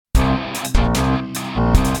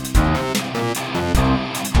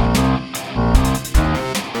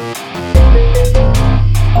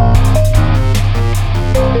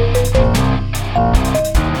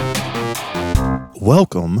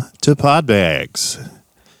Welcome to Podbags.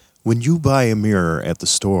 When you buy a mirror at the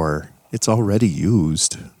store, it's already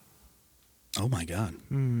used. Oh my God.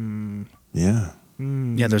 Yeah.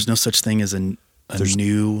 Yeah, there's no such thing as a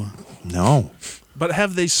new... No. But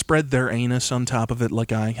have they spread their anus on top of it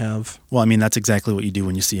like I have? Well, I mean, that's exactly what you do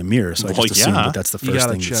when you see a mirror, so I Well, just assume yeah. that that's the You first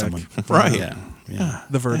gotta thing check. that someone... Right. Yeah.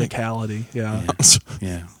 The verticality, yeah.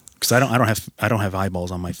 Yeah. Because I don't have eyeballs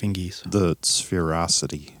on my fingies. The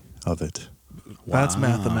spherosity of it. That's Wow.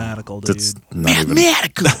 mathematical, dude. That's not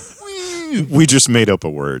Mathematical! even... We just made up a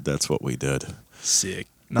word. That's what we did. Sick.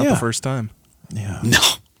 Not Yeah. the first time. Yeah. No.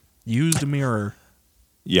 Used mirror.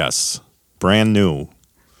 Yes. Brand new.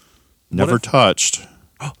 Never if- touched.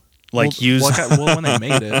 Used... Well, when they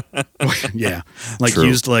made it. yeah. Like True.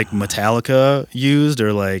 used like Metallica used,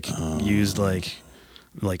 or like used like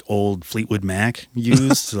old Fleetwood Mac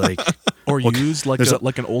used, like... Or Well, used like there's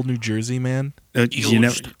like an old New Jersey man. you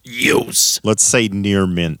never... Used. Let's say near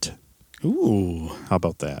mint. Ooh. How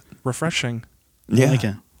about that? Refreshing. Yeah. I like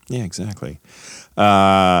it. Yeah, exactly.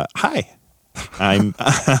 Hi. I'm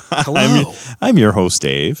Hello. I'm your host,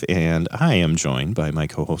 Dave, and I am joined by my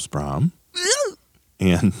co-host, Brom.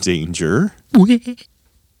 And Danger.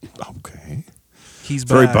 Okay. He's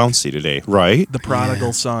Very back. bouncy today, right? The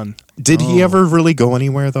prodigal son. Did he ever really go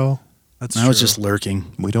anywhere, though? That's I true. was just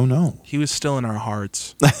lurking We don't know. He was still in our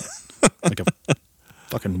hearts. like a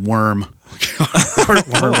fucking worm.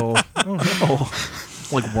 Oh no.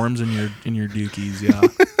 Like worms in your dookies,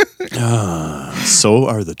 yeah. So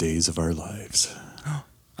are the days of our lives.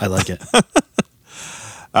 I like it.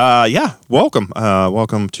 Yeah, welcome.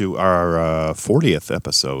 Welcome to our 40th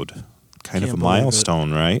episode. Kind Can't of a believe it.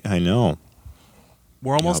 milestone, right? I know.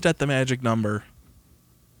 We're almost at the magic number.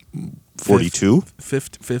 42?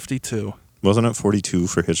 52. Wasn't it 42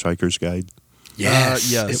 for Hitchhiker's Guide?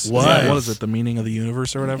 Yes, Yes. it was. What is it? The meaning of the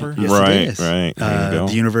universe or whatever? Yes, Right, it is. right. There you go.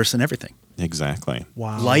 The universe and everything. Exactly.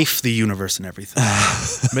 Wow. Life, the universe, and everything.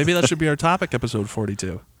 Maybe that should be our topic, episode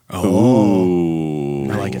 42. Ooh.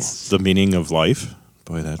 I like it. The meaning of life?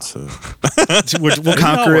 Boy, that's We'll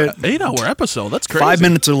conquer it. 8-hour episode. That's crazy. 5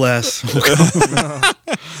 minutes or less.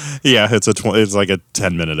 yeah. It's like a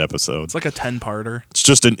 10-minute episode. It's like a 10-parter. It's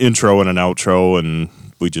just an intro and an outro, and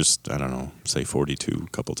we just say 42 a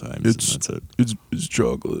couple times. And that's it. It's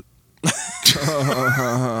chocolate.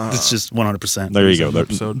 It's just 100%. There you go.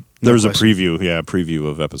 Episode. There's No a preview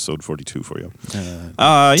of episode 42 for you.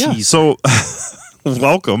 Yeah. teaser. So.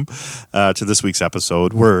 Welcome to this week's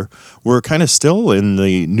episode. We're kind of still in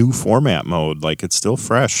the new format mode, like it's still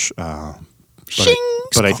fresh. But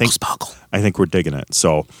I think we're digging it.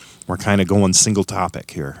 So we're kind of going single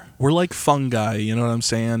topic here. We're like fungi, you know what I'm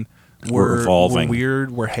saying? We're evolving. We're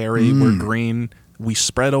weird, we're hairy, we're green. We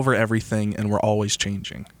spread over everything, and we're always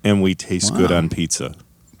changing. And we taste good on pizza.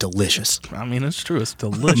 Delicious. I mean, it's true. It's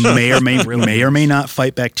delicious. may or may not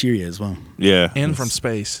fight bacteria as well. Yeah. And from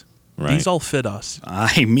space. Right. These all fit us.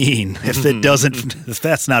 I mean, if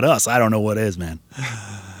that's not us, I don't know what is, man.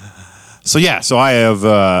 So I have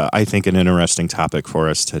I think an interesting topic for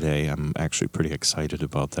us today. I'm actually pretty excited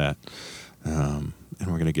about that. And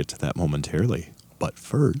we're going to get to that momentarily. But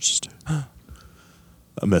first,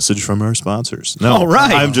 a message from our sponsors. No, All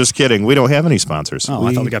right. I'm just kidding. We don't have any sponsors. Oh,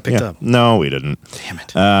 I thought we got picked up. No, we didn't. Damn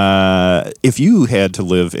it. If you had to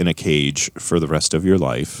live in a cage for the rest of your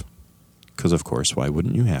life, because of course, why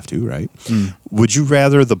wouldn't you have to, right? Would you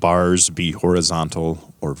rather the bars be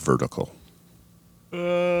horizontal or vertical?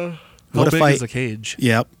 How What if big I- is a cage?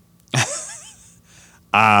 Yep.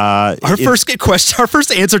 Our Our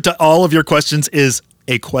first answer to all of your questions is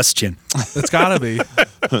a question. It's gotta be.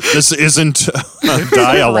 This isn't a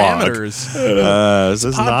dialogue. Parameters. This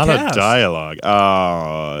is not a podcast.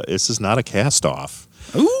 dialogue. This is not a cast off.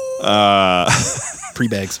 Ooh.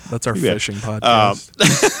 Pre-bags. That's our Yeah. fishing podcast.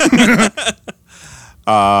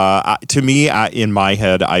 To me, in my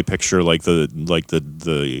head, I picture like the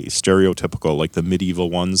stereotypical, like the medieval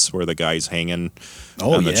ones where the guy's hanging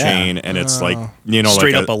on the chain, and it's like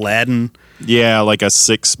Straight like up Aladdin. like a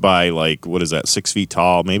 6 by 6 feet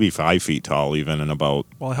tall, maybe 5 feet tall, even, and about.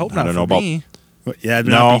 Well, I hope I not don't for know about- me. Yeah, that'd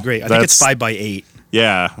No, not be great. I think it's that's- 5 by 8.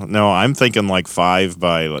 Yeah, no, I'm thinking like 5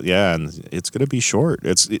 by and it's gonna be short.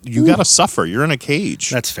 You got to suffer. You're in a cage.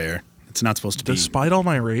 That's fair. It's not supposed to be. Despite all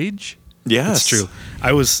my rage, Yes, That's true.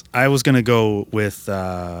 I was gonna go with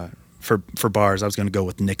for bars. I was gonna go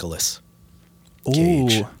with Nicholas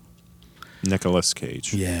Cage. ooh, Nicolas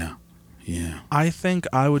Cage. Yeah. I think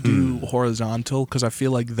I would do horizontal because I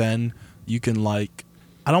feel like then you can I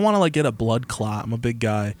don't want to get a blood clot. I'm a big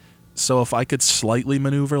guy, so if I could slightly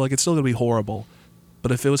maneuver, it's still gonna be horrible.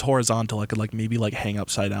 But if it was horizontal, I could like maybe like hang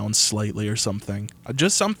upside down slightly or something.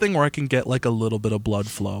 Just something where I can get like a little bit of blood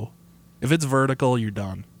flow. If it's vertical, you're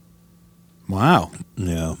done. Wow.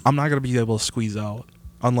 Yeah. I'm not going to be able to squeeze out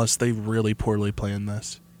unless they really poorly plan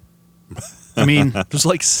this. I mean, There's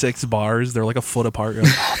like 6 bars. They're like a foot apart. You're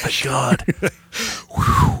like, oh my God.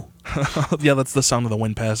 Yeah, that's the sound of the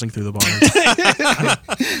wind passing through the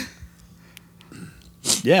bars.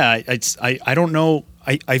 yeah, I don't know.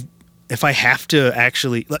 If I have to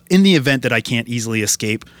actually, in the event that I can't easily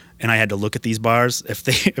escape and I had to look at these bars, if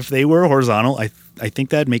they were horizontal, I think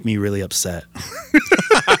that'd make me really upset.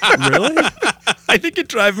 Really? I think it'd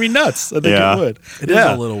drive me nuts. I think Yeah. it would. It is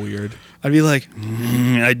a little weird. I'd be like,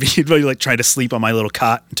 I'd be like trying to sleep on my little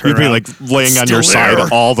cot and turn You'd be around. like laying on your Still there.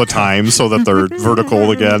 side all the time so that they're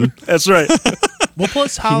vertical again. That's right. Well,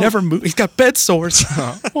 plus how... He never moved. He's got bed sores.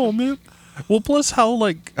 Oh, man. Well, plus how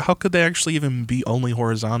could they actually even be only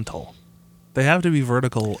horizontal? They have to be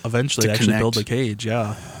vertical eventually to actually build the cage,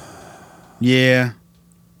 yeah. Yeah.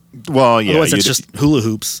 Well, yeah. Otherwise, it's just hula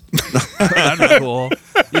hoops. That'd be cool.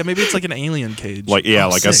 Yeah, maybe it's like an alien cage. like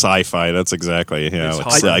a sick. sci-fi. That's exactly It's it's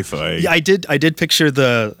hard. sci-fi. Yeah, I did picture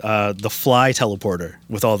the fly teleporter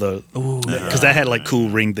with all the because that had like cool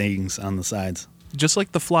ring things on the sides. Just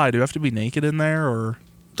like the fly, do you have to be naked in there, or...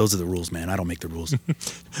 Those are the rules, man. I don't make the rules.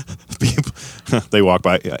 People, they walk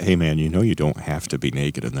by. Hey, man, you know you don't have to be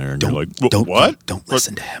naked in there, and you're like, what? Don't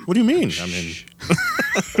listen to him. What do you mean? I mean,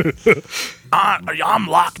 I'm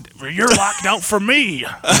locked. You're locked out for me.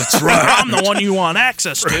 That's right. I'm the one you want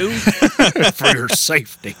access to. For your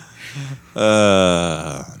safety.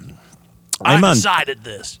 I decided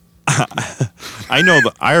this. I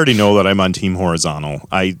already know that I'm on team horizontal.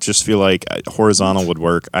 I just feel like horizontal would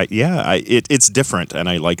work. It's different, and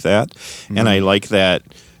I like that. Mm-hmm. And I like that.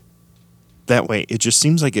 That way, it just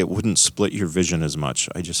seems like it wouldn't split your vision as much.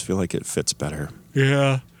 I just feel like it fits better.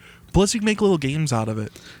 Yeah. Plus, you can make little games out of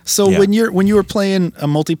it. So Yeah. when you were playing a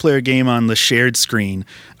multiplayer game on the shared screen,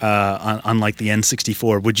 on like the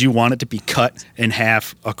N64, would you want it to be cut in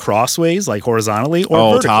half crossways, like horizontally, or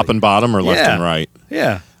vertically? Top and bottom, or left Yeah. and right?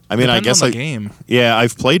 Yeah. I mean, I Depends guess on the game. Yeah,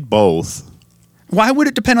 I've played both. Why would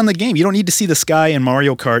it depend on the game? You don't need to see the sky in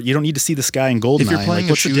Mario Kart. You don't need to see the sky in GoldenEye. If you're playing a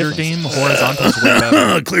what's the shooter difference? game, horizontal's way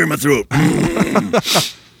better. Clear my throat.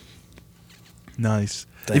 Nice.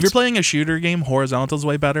 Thanks. If you're playing a shooter game, horizontal's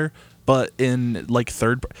way better. But in like here's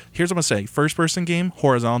what I'm gonna say: first person game,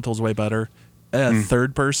 horizontal's way better.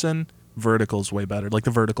 Third person, vertical's way better. Like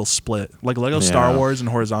the vertical split. Like Lego Star Yeah. Wars and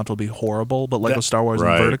horizontal would be horrible, but Lego That- Star Wars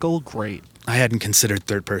Right. and vertical, great. I hadn't considered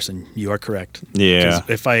third person. You are correct. Yeah. 'Cause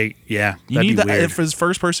if I, You that'd need be the weird. if it's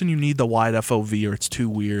first person, you need the wide FOV or it's too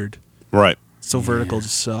weird. Right. So vertical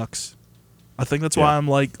just sucks. I think that's why I'm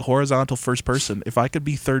like horizontal first person. If I could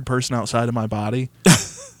be third person outside of my body,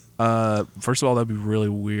 first of all, that'd be really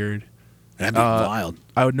weird. That'd be wild.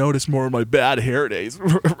 I would notice more of my bad hair days.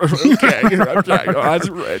 Okay, that's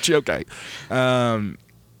rich. Okay.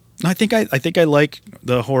 I think I like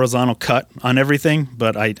the horizontal cut on everything,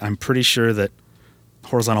 but I'm pretty sure that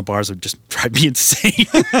horizontal bars would just drive me insane.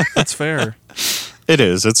 That's fair. It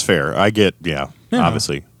is. It's fair. I get. Yeah.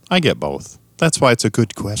 Obviously, I get both. That's why it's a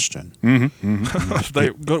good question.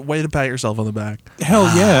 Good way to pat yourself on the back. Hell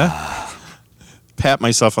yeah. Pat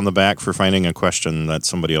myself on the back for finding a question that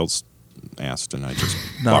somebody else asked, and I just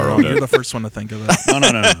borrowed you're it. the first one to think of it. No.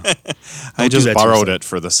 I do just that to borrowed yourself. it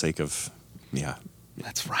for the sake of. Yeah.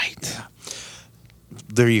 That's right.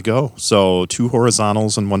 There you go. So 2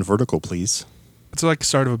 horizontals and 1 vertical, please. It's like the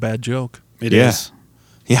start of a bad joke. It is.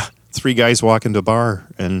 Yeah. 3 guys walk into a bar,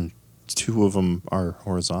 and 2 of them are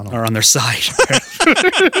horizontal. Or on their side.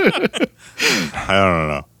 I don't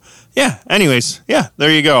know. Yeah. Anyways, yeah.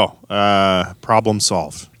 There you go. Problem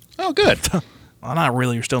solved Oh, good. Well, not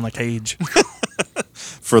really. You're still in the cage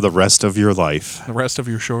for the rest of your life. the rest of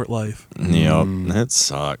your short life. Yep. That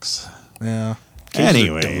sucks. Yeah.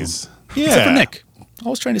 Anyways, yeah. Except for Nick.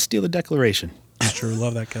 Always trying to steal the Declaration. It's true.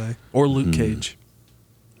 Love that guy. Or Luke Cage.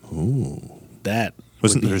 That.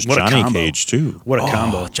 Wasn't would be- there's what a Johnny combo. Cage too? What a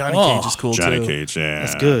combo. Oh, Johnny Cage is cool Johnny too. Cage, yeah.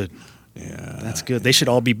 That's good. Yeah. That's good. They should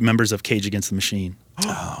all be members of Cage Against the Machine.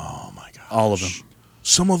 Oh my god. All of them.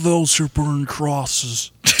 Some of those who burn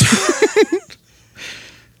crosses.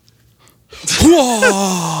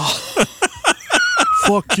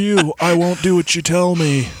 Fuck you. I won't do what you tell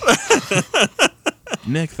me.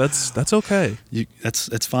 Nick, that's okay.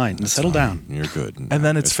 That's fine. Settle down. You're good. And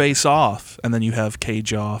then it's face off, and then you have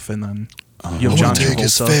Cage off, and then you have John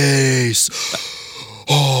Travolta. face.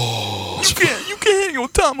 You can't hang on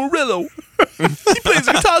Tom Morello. He plays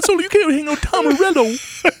the guitar solo. You can't hang on Tom Morello.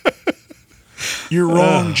 You're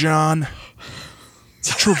wrong, John.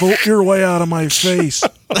 Travolt your way out of my face.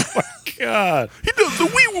 God. He does the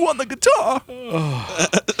wee-woo on the guitar.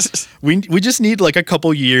 We just need like a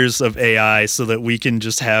couple years of AI so that we can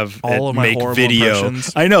just have All it of my make horrible video.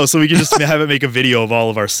 impressions. I know, so we can just have it make a video of all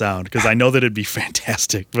of our sound because I know that it'd be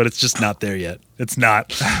fantastic, but it's just not there yet. It's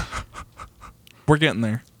not. We're getting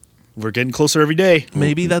there. We're getting closer every day.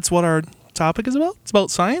 Maybe that's what our topic is about. It's about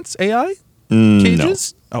science, AI, No.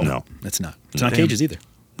 cages. Oh No. It's not. It's not Damn. cages either.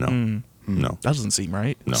 No. No. that doesn't seem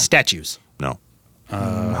right. No. Statues. No.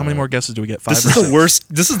 How many more guesses do we get? 5 This or is 6? the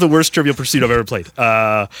worst. This is the worst Trivial Pursuit I've ever played.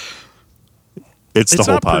 It's the It's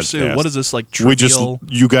whole not podcast. pursuit. What is this like? We just, Trivial?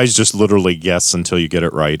 you guys just literally guess until you get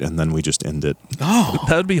it right, and then we just end it. Oh,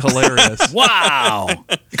 That would be hilarious. wow!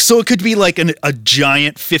 So it could be like a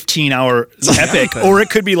giant 15-hour epic, or it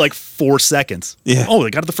could be like 4 seconds. Yeah. Oh, they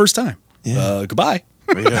got it the first time. Yeah. Goodbye.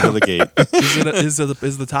 Right out of the gate.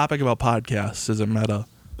 Is the topic about podcasts? Is it meta?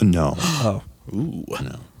 No. Oh, Ooh.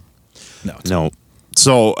 No. No. It's No.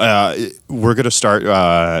 So we're going to start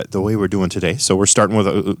the way we're doing today. So we're starting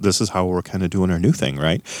with this is how we're kind of doing our new thing,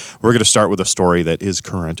 right? We're going to start with a story that is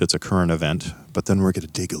current. It's a current event, but then we're going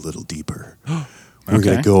to dig a little deeper. We're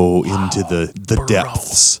going to go into the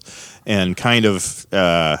depths and kind of,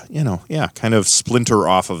 kind of splinter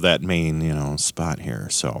off of that main, spot here.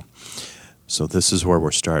 So this is where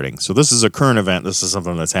we're starting. So this is a current event. This is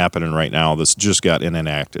something that's happening right now. This just got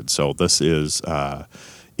enacted. So this is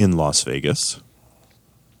in Las Vegas.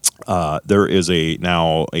 There is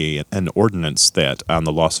an ordinance that on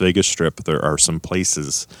the Las Vegas Strip there are some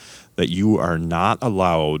places that you are not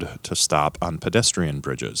allowed to stop on pedestrian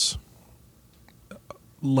bridges.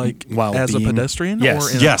 like While as being- a pedestrian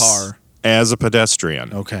Yes. or in Yes, a car? as a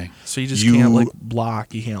pedestrian. Okay. So you just You- can't like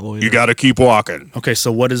block. You can't loiter. You got to keep walking. Okay.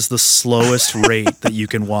 So what is the slowest rate that you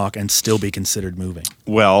can walk and still be considered moving?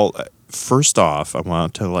 Well, first off, I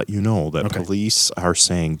want to let you know that Okay. police are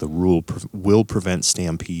saying the rule will prevent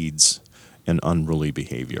stampedes and unruly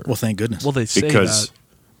behavior. Well, thank goodness. Well, they say because that.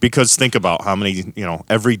 because think about how many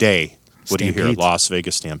every day. What do you hear? Stampedes. Las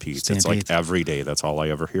Vegas stampedes. It's like Stampedes. every day. That's all I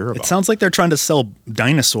ever hear about. It sounds like they're trying to sell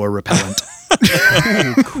dinosaur repellent.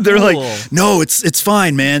 They're like, no, it's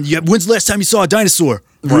fine, man. When's the last time you saw a dinosaur?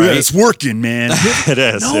 Right. Yeah, it's working, man. it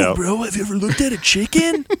is. yeah. bro. Have you ever looked at a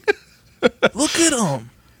chicken? Look at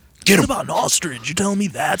them. Get 'em. about an ostrich? You're telling me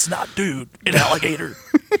that's not, dude, an alligator?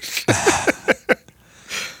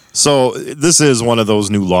 So this is one of those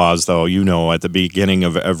new laws, though. At the beginning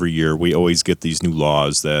of every year, we always get these new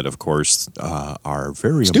laws that, of course, are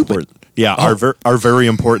very Stupid. important. Yeah, our very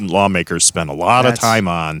important lawmakers spend a lot of That's time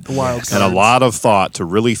on wild and a cards. lot of thought to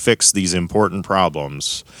really fix these important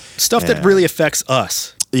problems. Stuff that Yeah. really affects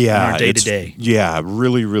us. Yeah, in our day to it's- day. Yeah,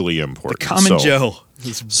 really, really important. Common So, Joe.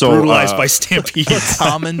 He's so, brutalized uh, by stampedes.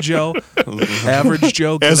 Common Joe, average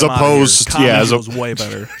Joe, get As him outta here. opposed- Common yeah, as a- Joe's way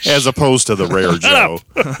better. as opposed to the rare Joe.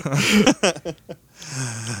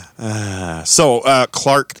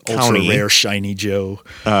 Clark Ultra County. rare shiny Joe.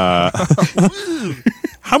 How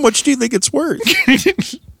much do you think it's worth?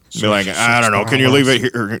 Be like, I don't know. Can you leave it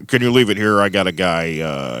here? Can you leave it here? I got a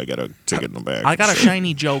guy. I got a ticket in the bag. I got a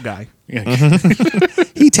shiny Joe guy. Yeah.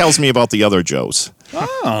 He tells me about the other Joes.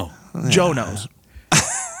 Oh, Joe knows.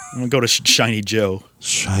 I'm gonna go to Shiny Joe.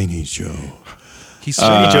 Shiny Joe. He's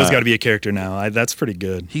Shiny Joe's got to be a character now. That's pretty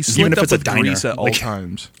good. He's Even slicked if up it's a with diner. grease at all Like-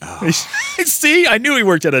 times. See, I knew he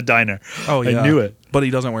worked at a diner. Oh yeah, I knew it. But he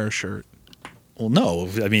doesn't wear a shirt. Well, no,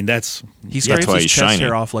 I mean that's He scrapes why his he's chest shiny.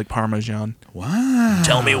 hair off like Parmesan. wow.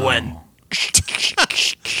 Tell me when,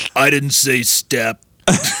 I didn't say step.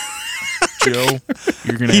 Joe.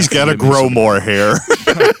 You're gonna. He's have to got to give me grow some- more hair.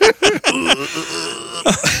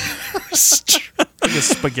 like a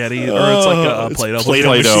spaghetti, or it's like a Play-Doh.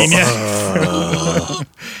 Play-Doh machine.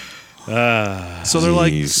 So they're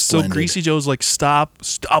like, Jeez. so Splendid. Greasy Joe's like, stop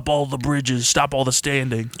all the bridges, stop all the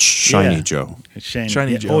standing. Shiny Yeah. Joe. Shiny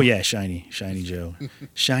Joe. Joe. Oh yeah, Shiny Joe.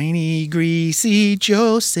 Shiny greasy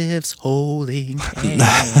Joseph's holding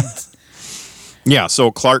hands. Yeah, so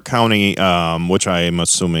Clark County, which I am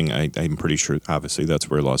assuming, I'm pretty sure, obviously, that's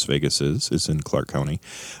where Las Vegas is in Clark County.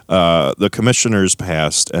 The commissioners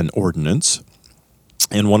passed an ordinance,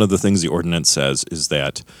 and one of the things the ordinance says is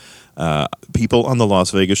that people on the Las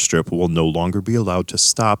Vegas Strip will no longer be allowed to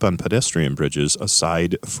stop on pedestrian bridges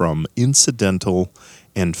aside from incidental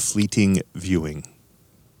and fleeting viewing.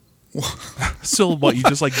 So what? You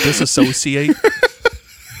just like disassociate?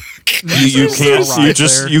 You can't. Right You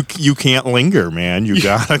just there. you can't linger, man. You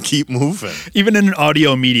gotta keep moving. Even in an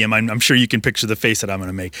audio medium, I'm sure you can picture the face that I'm going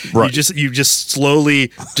to make. Right. You just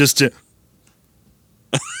slowly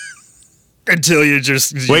until you're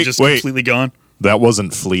just Wait. completely gone. That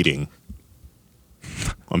wasn't fleeting.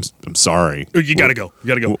 I'm sorry. You gotta go. You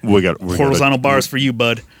gotta go. We got Horizontal bars for you,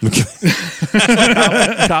 bud.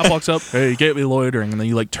 Cop walks up, hey, you can't be loitering, and then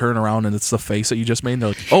you like turn around and it's the face that you just made. And they're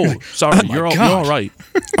like, oh, sorry, you're all right.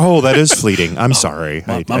 Oh, that is fleeting. I'm sorry.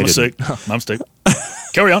 My I mistake. My mistake.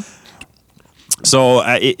 Carry on. So,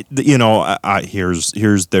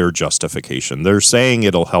 here's their justification. They're saying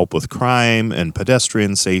it'll help with crime and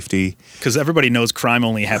pedestrian safety. Because everybody knows crime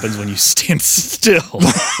only happens when you stand still.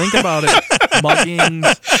 Think about it.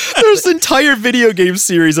 Muggings. There's an entire video game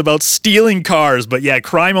series about stealing cars, but yeah,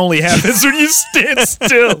 crime only happens when you stand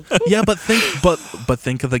still. Yeah, but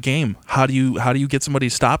think of the game. How do you get somebody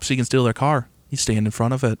to stop so you can steal their car? You stand in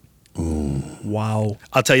front of it. Ooh. Wow.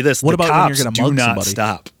 I'll tell you this. What the about when cops you're gonna do mug not somebody?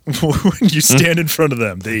 stop when you stand in front of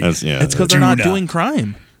them. It's because they're not doing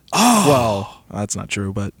crime. Oh. Well, that's not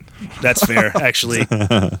true, but. That's fair, actually.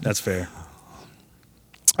 That's fair.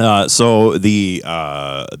 So the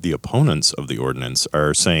opponents of the ordinance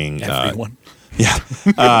are saying... Everyone.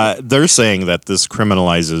 They're saying that this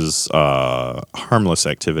criminalizes harmless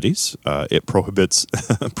activities. It prohibits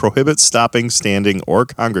stopping, standing, or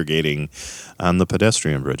congregating on the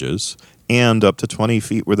pedestrian bridges, and up to 20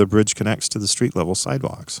 feet where the bridge connects to the street level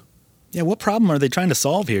sidewalks. Yeah, what problem are they trying to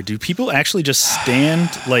solve here? Do people actually just stand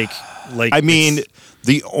like? I mean,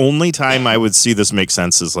 the only time I would see this make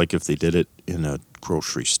sense is like if they did it in a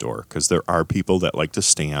grocery store, because there are people that like to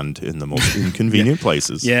stand in the most inconvenient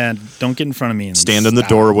places. Yeah, don't get in front of me and stand in the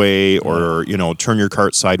doorway, or turn your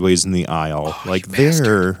cart sideways in the aisle. Like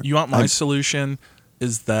there, you want my solution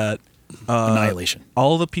is that annihilation.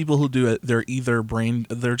 All the people who do it, they're either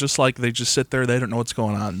they're just like they just sit there, they don't know what's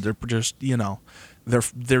going on. They're just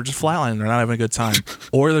they're just flatlining. They're not having a good time,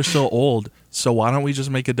 or they're so old. So why don't we just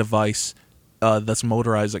make a device that's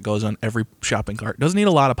motorized that goes on every shopping cart? Doesn't need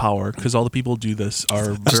a lot of power because all the people who do this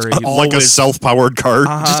are very like a self-powered cart.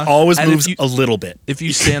 Just always And moves a little bit. If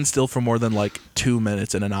you stand still for more than like 2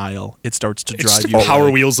 minutes in an aisle, it starts to drive It's you. power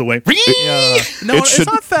away. wheels away. Yeah. No, it's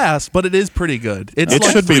not fast, but it is pretty good. It's It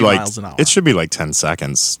like should be 3 like miles an hour. it should be like 10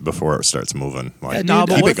 seconds before it starts moving. Like, No,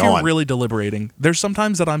 but keep what it if you're going. really deliberating? There's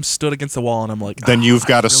sometimes that I'm stood against the wall and I'm like, Then you've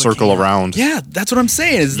got to really circle can't. around. Yeah, that's what I'm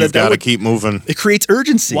saying. Is You've that got to would, keep moving. it creates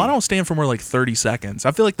urgency. Well, I don't stand for more like 30 seconds.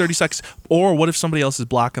 I feel like 30 seconds. Or what if somebody else is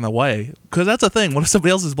blocking the way? Because that's a thing. What if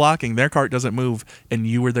somebody else is blocking, their cart doesn't move, and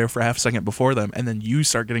you were there for half a second before them, and then you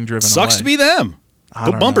start getting driven Sucks away? to be them. I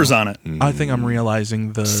Put don't bumpers know. on it. I think I'm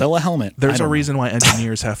realizing Sell a helmet. There's I a don't know. reason why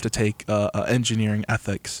engineers have to take engineering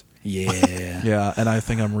ethics. Yeah. Yeah, and I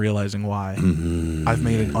think I'm realizing why. I've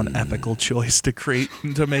made an unethical choice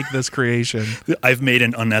to make this creation. I've made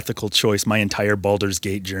an unethical choice my entire Baldur's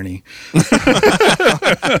Gate journey.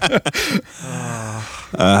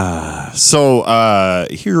 So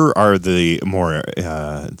here are the more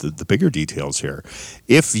the bigger details here.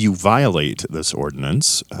 If you violate this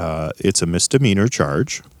ordinance, it's a misdemeanor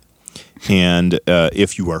charge. And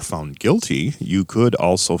if you are found guilty, you could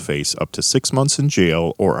also face up to 6 months in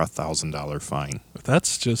jail or $1,000 fine.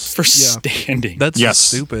 That's just For standing. That's Yes. just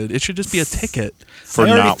stupid. It should just be a ticket. For I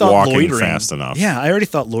already not thought walking loitering- fast enough. Yeah, I already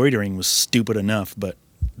thought loitering was stupid enough, but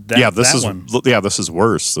that, this that is one. this is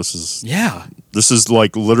worse. This is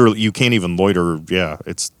like literally you can't even loiter. Yeah,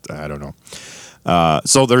 it's I don't know.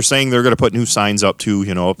 So they're saying they're going to put new signs up too,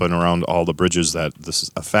 up and around all the bridges that this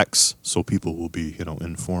affects, so people will be,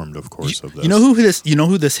 informed, of course, of this. You know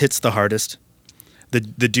who this hits the hardest? The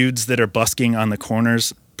dudes that are busking on the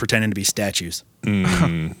corners pretending to be statues.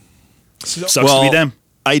 Sucks to be them.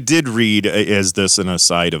 I did read as this an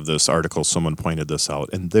aside of this article, someone pointed this out,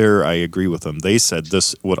 and there I agree with them. They said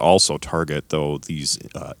this would also target, though, these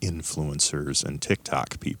influencers and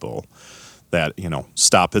TikTok people that,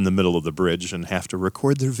 stop in the middle of the bridge and have to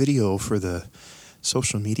record their video for the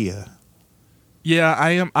social media.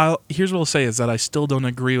 Yeah, here's what I'll say is that I still don't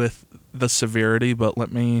agree with the severity, but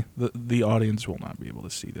the audience will not be able to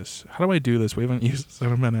see this. How do I do this? We haven't used this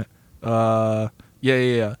in a minute.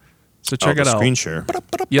 Yeah. So check it out. Screen share.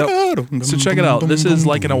 Yep. So check it out. This is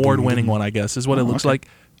like an award-winning one, I guess, is what it looks like.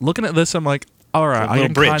 Looking at this, I'm like, all right, A little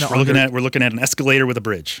bridge. We're looking at an escalator with a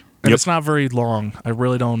bridge. And it's not very long. I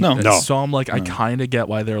really don't. No. So I'm like, I kind of get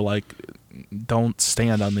why they're like, don't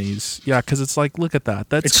stand on these. Yeah, because it's like, look at that.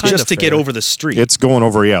 That's It's kinda just to get fair. over the street. It's going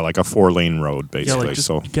over, like a 4-lane road, Yeah, basically. like just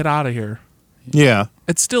so get out of here. yeah,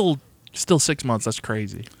 It's still 6 months. That's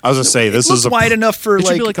crazy. I was gonna say this it is looks wide enough for It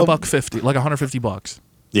should like be like $150, like $150.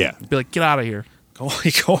 Yeah, Be like, get out of here. Go,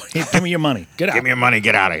 give me your money. Get out. give me your money,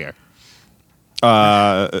 get out of here.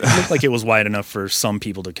 It looked like it was wide enough for some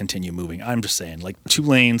people to continue moving. I'm just saying, like 2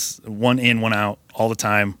 lanes, one in, one out all the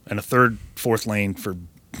time, and a third, fourth lane for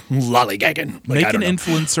lollygagging. Make an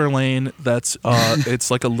influencer lane that's it's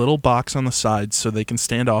like a little box on the side so they can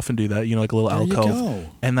stand off and do that, like a little There you alcove. go.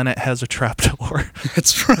 And then it has a trapdoor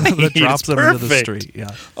That's right. that drops It's them into the perfect. street.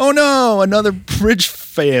 Yeah. Oh no, another bridge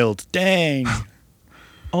failed. Dang.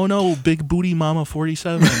 Oh no, big booty mama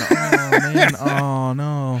 47. Oh man. Oh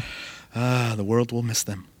no. The world will miss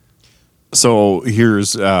them. So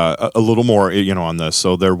here's a little more, on this.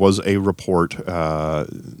 So there was a report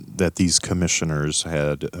that these commissioners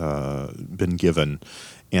had been given,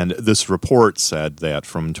 and this report said that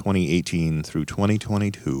from 2018 through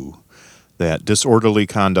 2022, that disorderly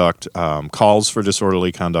conduct, calls for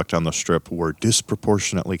disorderly conduct on the Strip were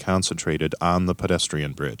disproportionately concentrated on the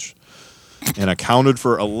pedestrian bridge, and accounted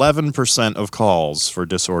for 11% of calls for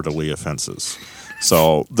disorderly offenses.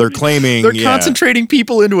 So they're claiming They're concentrating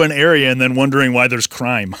people into an area and then wondering why there's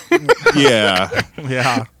crime. Yeah.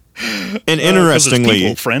 Yeah. And 'cause there's interestingly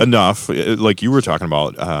people, friend. enough, like you were talking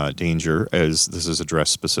about danger, as this is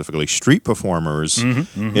addressed specifically, street performers,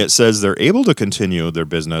 it says they're able to continue their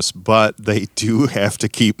business, but they do have to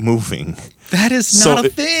keep moving. That is not a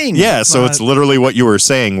thing. Yeah, so But- it's literally what you were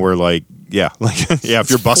saying, where if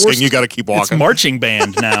you're busking, you got to keep It's walking. marching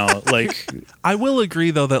band now. Like, I will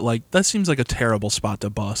agree though that that seems like a terrible spot to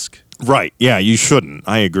busk. Right, yeah, you shouldn't.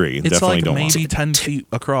 I agree. It's Definitely like don't want maybe to. 10 feet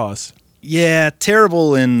across. yeah,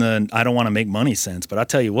 terrible in the I don't want to make money sense, but I'll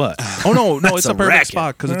tell you what. Oh no, That's it's a a perfect racket.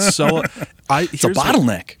 spot because it's so. It's a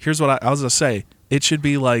bottleneck. Here's what I was gonna say. It should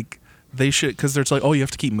be like they should, because there's like, oh, you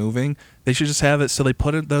have to keep moving. They should just have it so they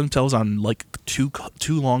put it themselves on like two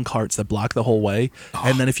long carts that block the whole way,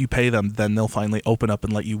 and then if you pay them, then they'll finally open up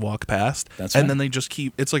and let you walk past. That's and right. then they just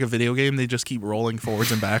keep. It's like a video game. They just keep rolling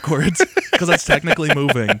forwards and backwards because that's technically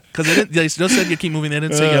moving. Because they just said you keep moving. They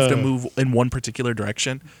didn't say you have to move in one particular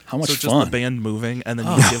direction. How much so it's just fun. the band moving, and then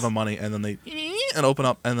you give them money, and then they and open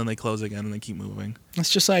up, and then they close again, and they keep moving. It's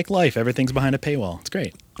just like life. Everything's behind a paywall. It's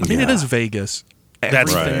great. I mean, it Yeah. is Vegas. That's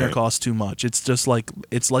Everything right. there costs too much. It's just like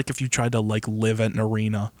if you tried to like live at an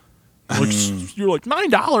arena. Like you're like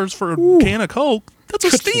 $9 for a can of Coke. That's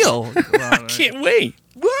a steal. I can't wait.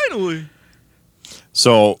 Finally.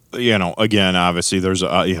 So, again, obviously there's,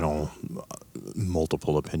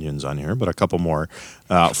 multiple opinions on here, but a couple more.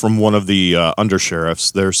 From one of the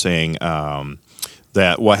undersheriffs, they're saying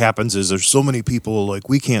that what happens is there's so many people, like,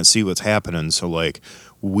 we can't see what's happening, so, like,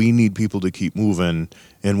 we need people to keep moving,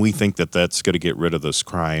 and we think that that's going to get rid of this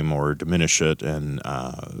crime or diminish it and,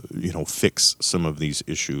 fix some of these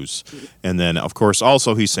issues. And then, of course,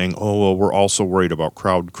 also he's saying, oh, well, we're also worried about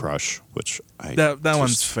crowd crush, which That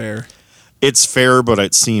one's fair. It's fair, but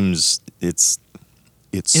it seems it's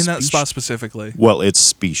In that spot specifically. Well, it's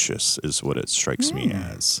specious, is what it strikes me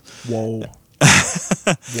as. Whoa.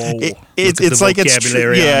 Whoa. It's like it's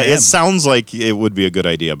vocabulary on yeah. them. It sounds like it would be a good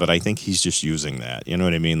idea, but I think he's just using that. You know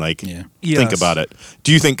what I mean? Like, Yeah. think Yes. about it.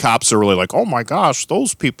 Do you think cops are really like, oh my gosh,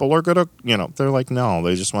 those people are gonna? They're like, no,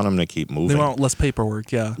 they just want them to keep They moving. want less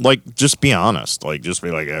paperwork, yeah. Like, just be honest. Like, just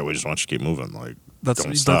be like, hey, we just want you to keep moving. Like,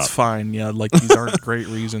 don't stop. That's fine, yeah. Like these aren't great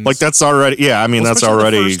reasons. Like that's already. Yeah, I mean Well, that's especially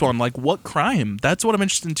already. the first one. Like what crime? That's what I'm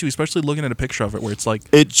interested in too, especially looking at a picture of it where it's like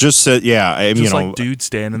It just said, yeah. I mean, just like dude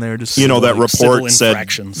standing there just that like report civil said,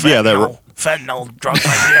 infractions. yeah, that. fentanyl drugs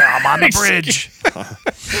right here. I'm on the bridge.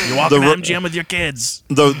 You're walking The MGM with your kids.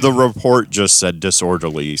 The report just said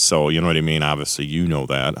disorderly, so you know what I mean. Obviously, you know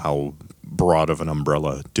that how broad of an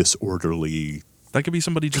umbrella disorderly. That could be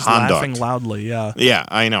somebody just Conduct. laughing loudly. Yeah, Yeah,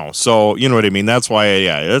 I know. So you know what I mean. That's why.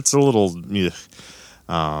 Yeah, it's a little. it is.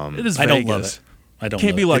 I Vegas. don't love it. I don't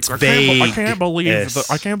Can't love be it. like It's I vague. can't believe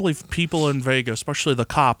Yes. I can't believe people in Vegas, especially the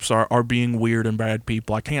cops, are being weird and bad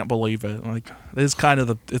people. I can't believe it. Like it's kind of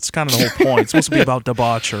the whole point. It's supposed to be about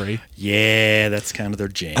debauchery. Yeah, that's kind of their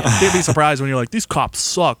jam. Can't be surprised when you're like these cops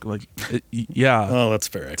suck. Like yeah, Oh, that's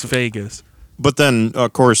fair. it's Vegas. But then,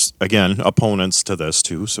 of course, again, opponents to this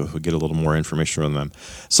too. So if we get a little more information from them,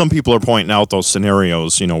 some people are pointing out those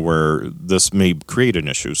scenarios, where this may create an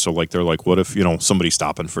issue. So like they're like, what if somebody's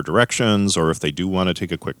stopping for directions, or if they do want to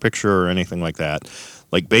take a quick picture or anything like that?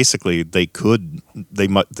 Like basically, they could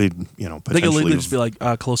potentially. They could legally just be like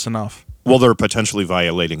close enough. Well, they're potentially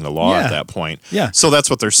violating the law Yeah. at that point. Yeah. So that's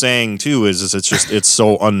what they're saying too. Is it's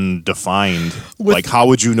so undefined. With- Like, how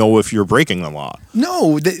would you know if you're breaking the law?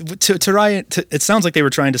 No, it sounds like they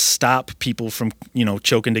were trying to stop people from,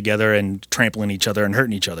 choking together and trampling each other and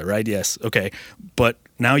hurting each other, right? Yes, okay. But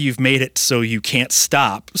now you've made it so you can't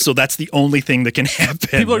stop, so that's the only thing that can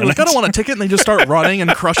happen. People are like, I don't want a ticket, and they just start running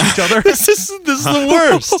and crush each other. This is the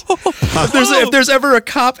worst. If there's ever a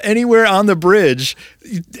cop anywhere on the bridge,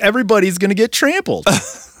 everybody's going to get trampled.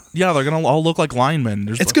 Yeah, they're gonna all look like linemen.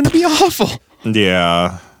 It's going to be awful.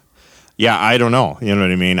 Yeah. Yeah, I don't know. You know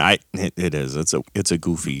what I mean? It is. It's a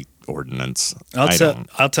goofy ordinance.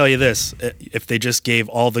 I'll tell you this: if they just gave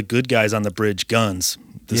all the good guys on the bridge guns,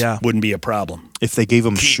 this wouldn't be a problem. If they gave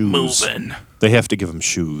them shoes, moving. they have to give them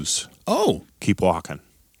shoes. Oh, Keep walking.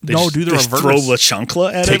 they No, just, do the they just reverse. throw La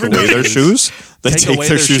Chancla at Take everybody. away their shoes. They Take take away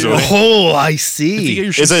their their shoes shoes. away. Oh, I If you see. get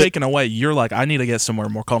your shoes Is it- taken away, you're like, I need to get somewhere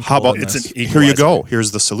more comfortable. How about than It's this. an here you equalizer. go.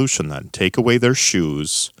 Here's the solution then. Take away their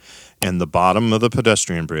shoes, and the bottom of the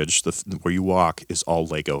pedestrian bridge, where you walk, is all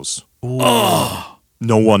Legos.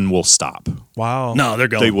 No one will stop. Wow. No, they're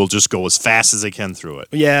going. They will just go as fast as they can through it.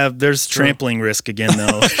 Yeah, there's trampling risk again,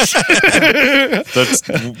 though.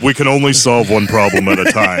 We can only solve one problem at a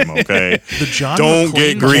time, okay? The John Don't McClane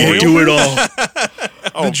get greedy. Memorial Do it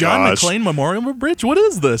Bridge? all. The John gosh. McClane Memorial Bridge? What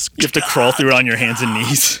is this? You have to crawl through it on your hands and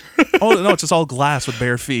knees. Oh, no, it's just all glass with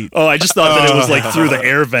bare feet. Oh, I just thought that it was like through the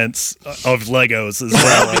air vents of Legos as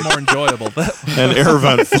well. That'd be more enjoyable. An air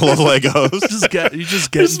vent full of Legos. You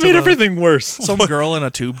just get This into made the- everything worse. Some girl in a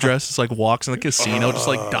tube dress just like walks in the casino, just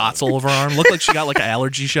like dots all over her arm. Look like she got like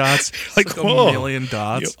allergy shots. Like a whoa. million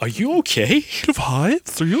dots. Are you okay? Hi,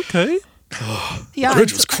 are you okay? The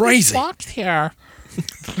bridge was crazy. Walked here.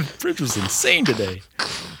 The bridge was insane today.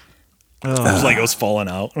 Oh. Legos falling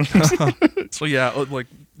out. So yeah, like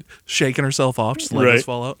shaking herself off, just Legos Right.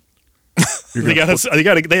 fall out. They'd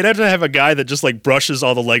have to have a guy that just like brushes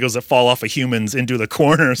all the Legos that fall off of humans into the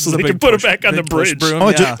corner so The they big can put push- it back on the big push bridge. broom. Oh,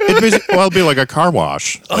 Yeah. it'd be like a car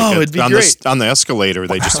wash. Like Oh, it'd be on great. On the escalator,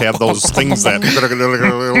 they just have those things that.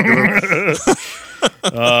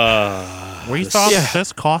 We thought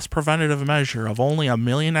this cost preventative measure of only $1.5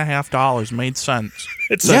 million made sense.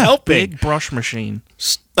 It's a helping. Big brush machine.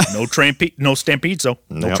 No stampedes, though.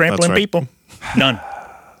 No Yep, trampling that's right. people. None.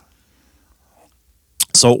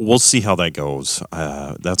 So we'll see how that goes.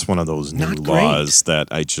 That's one of those new Not great. laws that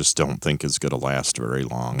I just don't think is going to last very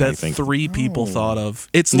long. I That think 3 people thought of.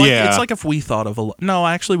 It's like if we thought of no,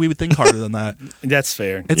 actually we would think harder than that. That's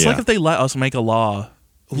fair. It's Yeah. like if they let us make a law.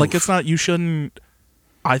 Like it's not. You shouldn't.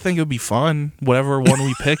 I think it would be fun. Whatever one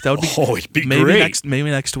we picked, that would be. Oh, it'd be maybe great. Maybe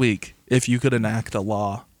next week, if you could enact a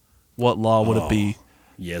law, what law would it be?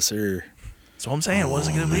 Yes, sir. That's what I'm saying. What is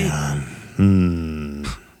it going to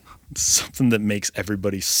be? Something that makes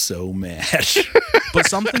everybody so mad. But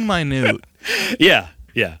something minute. Yeah.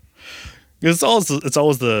 It's always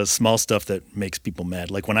the small stuff that makes people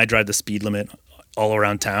mad. Like when I drive the speed limit all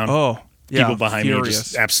around town. Oh, yeah. People behind me are furious.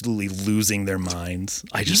 just absolutely losing their minds.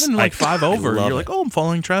 Even like 5 over, love you're like, it. oh, I'm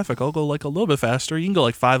following traffic. I'll go like a little bit faster. You can go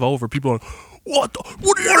like 5 over. People are like, what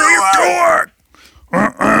are you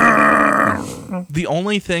doing? The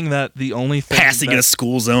only thing passing in a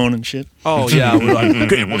school zone and shit. Oh yeah, we're like,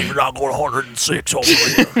 okay, well, you're not going 106 over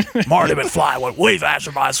here. Marty McFly went way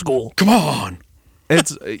faster by school. Come on.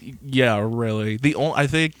 It's yeah, really. I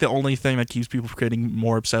think the only thing that keeps people from getting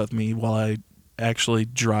more upset with me while I actually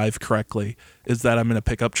drive correctly is that I'm in a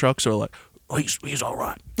pickup truck. So like, oh, he's all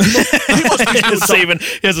right. He He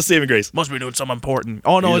has a saving grace. must be doing something important.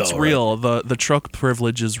 Oh no, He's it's all real. The truck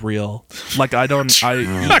privilege is real. Like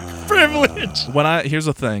Privilege. here's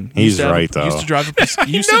the thing. He's Used to have- right, though. Used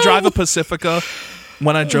to drive a Pacifica.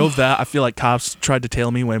 When I drove that, I feel like cops tried to tail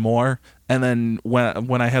me way more. And then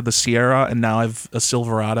when I had the Sierra and now I have a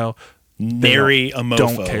Silverado, Nary a mofo.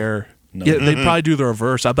 don't care. No. Yeah, they'd probably do the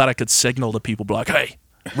reverse. I bet I could signal to people, be like, "Hey,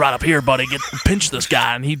 right up here, buddy, pinch this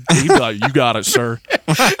guy," and he'd be like, "You got it, sir.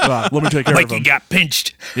 Let me take care Like of you him." got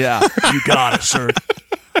pinched. Yeah, you got it, sir.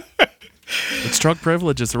 It's truck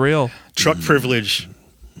privilege. It's real. Truck privilege.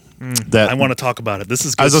 that I want to talk about it. This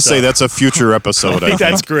is good I was gonna say stuff. that's a future episode. I think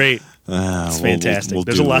that's great. It's It's fantastic.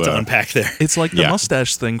 There's a lot to unpack there. It's like the Yeah.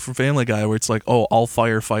 mustache thing from Family Guy, where it's like, oh, all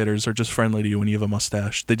firefighters are just friendly to you when you have a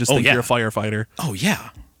mustache. They just think yeah. you're a firefighter. Oh, yeah.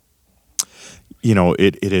 You know,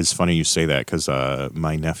 it is funny you say that because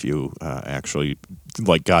my nephew actually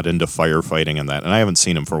like got into firefighting and that, and I haven't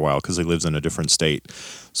seen him for a while because he lives in a different state.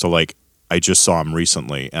 So like, I just saw him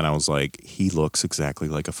recently, and I was like, he looks exactly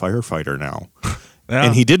like a firefighter now. Yeah.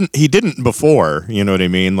 And he didn't before, you know what I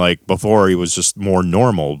mean? Like before he was just more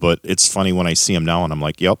normal, but it's funny when I see him now and I'm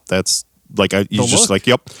like, yep, that's like he's The just look. like,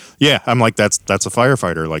 yep. Yeah, I'm like that's a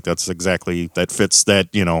firefighter. Like that's exactly that fits that,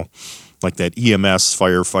 you know, like that EMS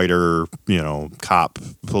firefighter, you know, cop,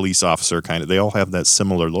 police officer kind of. They all have that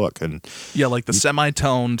similar look and Yeah, like the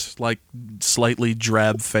semi-toned, like slightly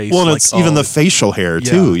drab face. well, like, it's even the facial hair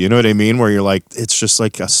too. Yeah. You know what I mean? Where you're like, it's just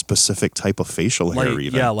like a specific type of facial hair. like,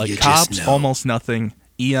 Even yeah, like You just cops, know. almost nothing.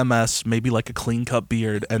 EMS, maybe like a clean cut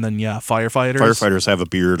beard, and then firefighters. firefighters have a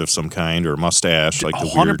beard of some kind or mustache, like the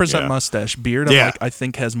 100% weird, yeah. mustache. Beard, Yeah. I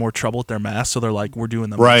think has more trouble with their mask, so they're like, we're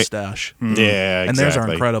doing the Right. mustache. Yeah, And theirs are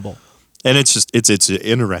exactly. incredible. And it's just it's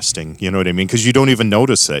interesting, you know what I mean? Because you don't even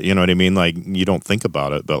notice it, you know what I mean? Like you don't think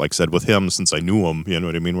about it, but like I said with him, since I knew him, you know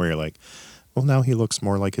what I mean? Where you're like, well, now he looks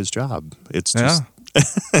more like his job. It's just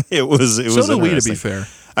it was So do we, to be interesting. fair.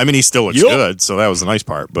 I mean, he still looks good, so that was the nice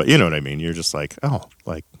part. But you know what I mean? You're just like, oh,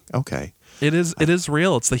 like okay, It is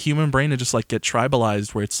real. It's the human brain to just like get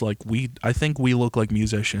tribalized, where it's like I think we look like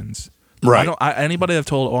musicians. right? Anybody I've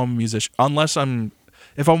told, oh, I'm a musician,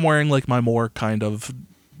 if I'm wearing like my more kind of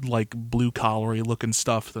like blue collary looking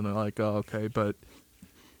stuff, then they're like, oh, okay. But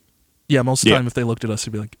yeah, most of the time, if they looked at us,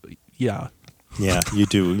 they'd be like, yeah. Yeah, you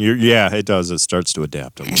do. It does. It starts to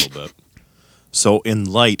adapt a little bit. So, in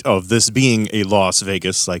light of this being a Las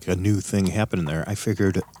Vegas, like a new thing happening there, I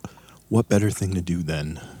figured, what better thing to do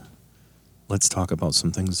than let's talk about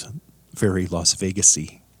some things very Las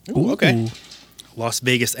Vegas-y. Ooh, okay. Las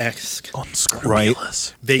Vegas-esque.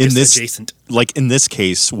 Unscrupulous. Vegas adjacent. Like in this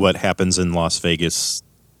case, what happens in Las Vegas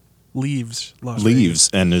Leaves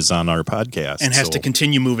and is on our podcast. And has to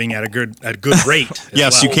continue moving at a good rate.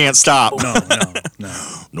 Yes, you can't stop. No.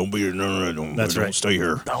 That's right. Stay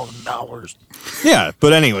here. $1,000. Yeah,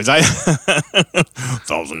 but anyways,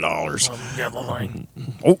 $1,000.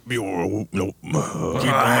 Oh, nope.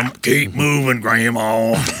 Keep moving,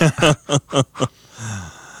 Grandma.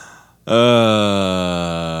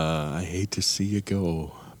 I hate to see you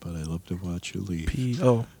go, but I love to watch you leave.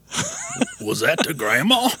 P.O. Was that to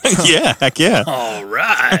Grandma? Yeah, heck yeah. All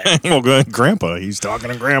right. Well, go ahead, Grandpa. He's talking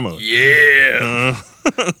to Grandma. Yeah.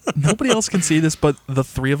 Nobody else can see this, but the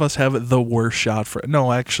three of us have the worst shot for it.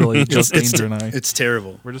 No, actually, just Danger and I. It's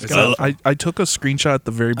terrible. We're just gonna. I took a screenshot at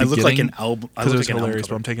the very beginning. I look like an album. Because it was hilarious,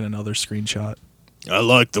 but I'm taking another screenshot. I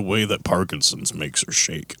like the way that Parkinson's makes her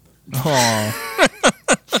shake. Oh,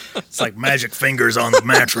 It's like magic fingers on the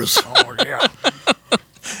mattress. oh yeah.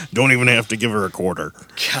 Don't even have to give her a quarter.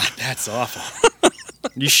 God, that's awful.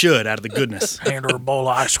 You should, out of the goodness. Hand her a bowl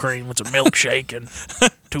of ice cream with some milkshake and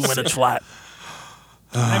 2 minutes flat.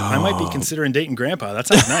 I might be considering dating Grandpa. That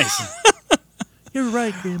sounds nice. You're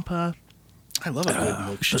right, Grandpa. I love a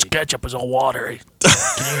good This milkshake. ketchup is all watery.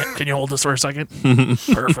 Can you hold this for a second?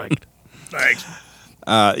 Perfect. Thanks.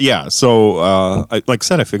 Yeah, so like I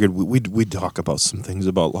said, I figured we'd talk about some things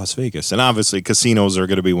about Las Vegas. And obviously, casinos are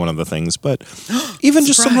going to be one of the things, but even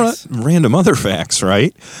just some random other facts,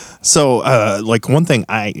 right? So, like one thing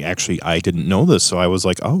I didn't know this, so I was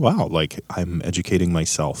like, oh, wow, like I'm educating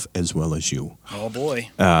myself as well as you. Oh, boy.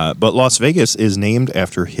 But Las Vegas is named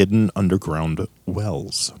after hidden underground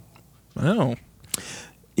wells. Oh.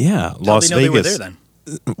 Yeah, How Las did they know Vegas. they were there then?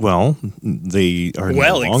 Well, they are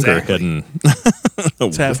no longer exactly. hidden.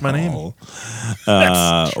 It's half my name.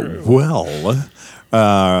 That's true. Well,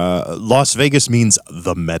 Las Vegas means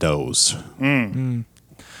the meadows.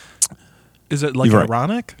 Is it like You're right.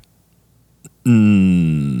 ironic?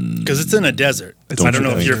 Because it's in a desert. Don't I don't you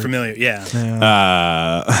know if think? you're familiar. Yeah.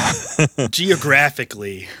 Yeah.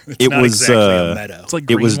 Geographically, it's It not was, exactly a meadow. It's like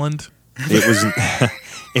It was- Greenland. It was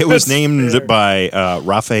it was That's named fair. by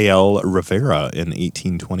Rafael Rivera in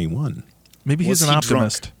 1821. Maybe he's Was an he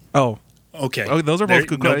optimist. Oh, Okay. Oh, those are both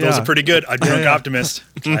good. No, those Yeah. are pretty good. A drunk optimist.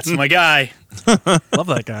 That's my guy. love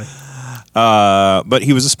that guy. But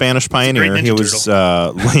he was a Spanish pioneer. Ninja He was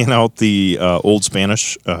laying out the old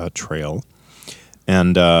Spanish trail,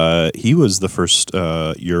 and he was the first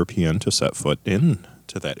European to set foot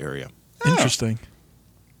into that area. Interesting.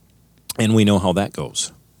 And we know how that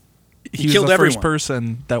goes. He was killed the first everyone.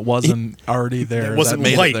 person that wasn't already there. That wasn't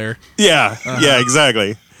made white. it there. Yeah, yeah,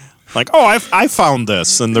 exactly. Like, oh, I found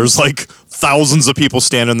this, and there's like thousands of people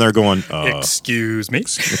standing there going, Excuse me.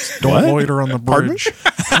 Don't What? loiter on the Pardon me? bridge.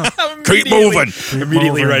 keep moving,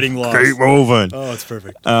 Immediately moving. writing laws. keep moving. Oh, it's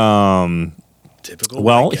perfect. Typical.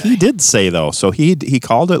 Well, white guy. he did say though. So he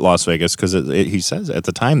called it Las Vegas because he says at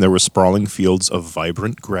the time there were sprawling fields of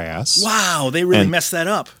vibrant grass. Wow, they really And- messed that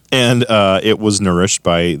up. And it was nourished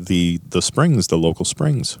by the springs, the local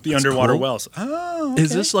springs. The underwater wells. Oh, okay.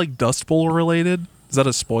 Is this like Dust Bowl related? Is that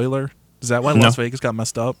a spoiler? Is that why No. Las Vegas got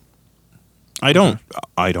messed up? I don't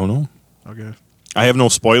know. Okay. I have no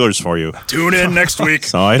spoilers for you, Tune in next week.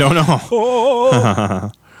 so I don't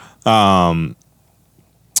know.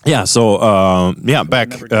 Yeah. So back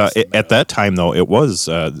never guessed the at that time though, it was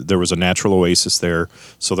there was a natural oasis there,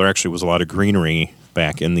 so there actually was a lot of greenery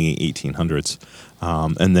back in the 1800s,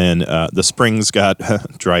 and then the springs got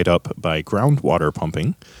dried up by groundwater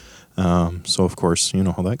pumping. So of course, you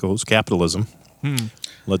know how that goes. Capitalism.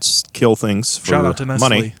 Let's kill things for Shout out to Nestle.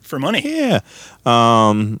 money. For money. Yeah.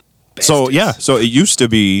 So yeah, so it used to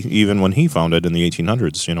be, even when he found it in the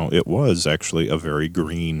 1800s, you know, it was actually a very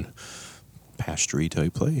green, pastury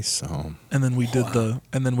type place. So And then we did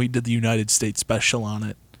the United States special on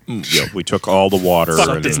it. Yeah, we took all the water.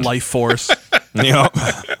 Sucked its life force. Yep.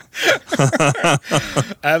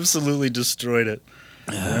 Absolutely destroyed it.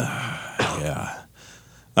 Yeah.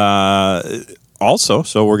 Also,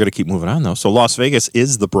 so we're going to keep moving on, though. So Las Vegas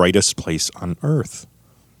is the brightest place on Earth.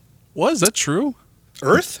 What? Is that true?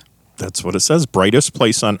 Earth? That's what it says, brightest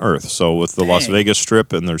place on Earth. So with the Las Dang. Vegas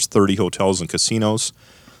Strip, and there's 30 hotels and casinos,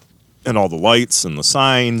 and all the lights and the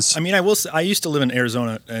signs. I mean, I will say, I used to live in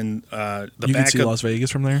Arizona, and the You can back see of Las Vegas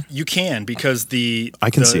from there? you can because I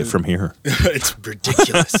can see it from here. It's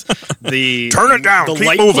ridiculous. Turn it down, The keep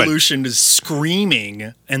light moving. pollution is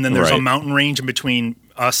screaming, and then there's a Right. mountain range in between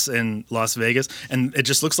us and Las Vegas, and it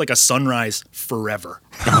just looks like a sunrise forever.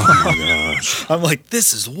 Oh, my gosh. I'm like,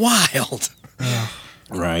 this is wild.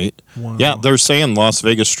 Right. Wow. Yeah, they're saying Las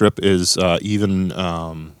Vegas Strip is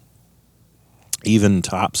even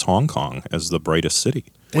tops Hong Kong as the brightest city.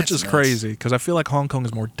 Which That's is nuts. crazy because I feel like Hong Kong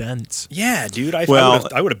is more dense. Yeah, dude. I Well-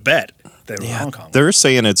 would have bet they were Hong Kong. They're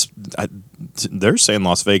saying they're saying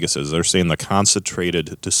Las Vegas is. They're saying the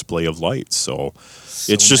concentrated display of lights. So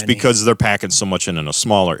it's just many. because they're packing so much in a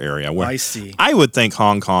smaller area. Where I see. I would think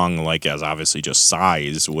Hong Kong, like as obviously just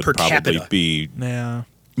size, would Per probably capita. be Yeah.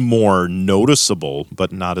 more noticeable,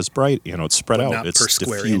 but not as bright. You know, it's spread But out. not It's per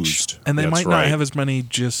square inch. diffused. And they That's might right. not have as many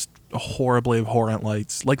just horribly abhorrent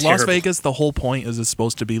lights. Like Las Terrible. Vegas, the whole point is it's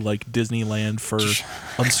supposed to be like Disneyland for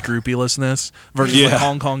unscrupulousness. Versus Yeah. like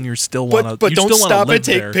Hong Kong, you're still wanna But you don't still wanna stop live and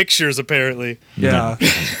take there. pictures, apparently. Yeah.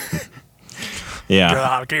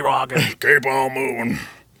 Yeah. Keep rocking. Keep on moving.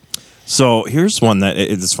 So here's one that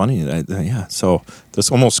it's funny. Yeah. So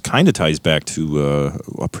this almost kind of ties back to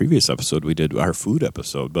a previous episode we did, our food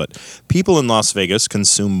episode. But people in Las Vegas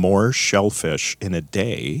consume more shellfish in a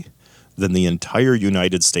day than the entire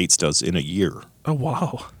United States does in a year. Oh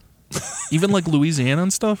wow. Even like Louisiana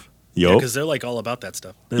and stuff. Yup. Because they're like all about that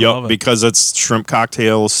stuff. They love Yep. it. Because it's shrimp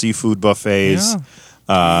cocktails, seafood buffets.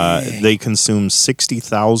 They consume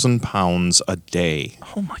 60,000 pounds a day.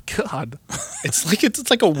 Oh my god. It's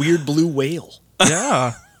like a weird blue whale.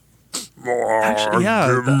 Yeah. Actually, yeah.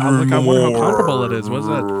 I wonder how comparable it is. What's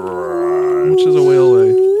that? How much does a whale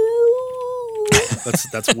weigh?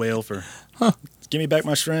 That's whale for. Give me back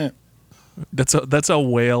my shrimp. That's a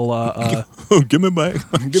whale. Give me back.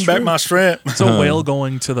 Give me back my shrimp. It's a whale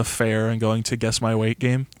going to the fair and going to guess my weight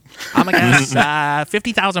game. I'm gonna guess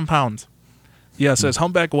 50,000 pounds. Yeah, it says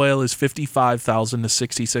humpback whale is 55,000 to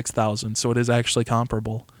 66,000, so it is actually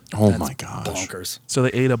comparable. Oh my gosh. Bonkers. So they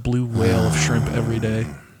ate a blue whale of shrimp every day.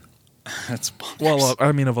 That's bonkers. Well,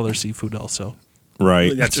 I mean of other seafood also. Right.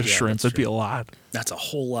 That's- Just yeah, shrimp, that's that'd be true. a lot. That's a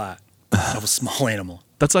whole lot of a small animal.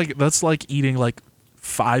 That's like eating like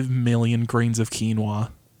 5 million grains of quinoa,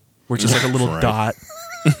 which is like a little Right. dot.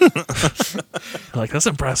 Like that's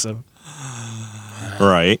impressive.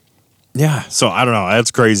 Right. Yeah. So I don't know.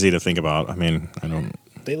 That's crazy to think about. I mean,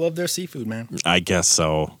 They love their seafood, man. I guess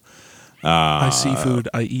so. I seafood,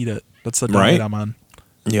 I eat it. That's the diet Right. I'm on.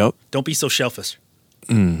 Yep. Don't be so shellfish.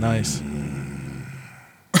 Nice.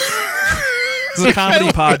 This is a comedy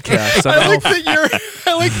podcast. I don't know if-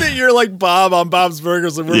 I like that you're like Bob on Bob's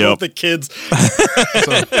Burgers and we're Yep. with the kids.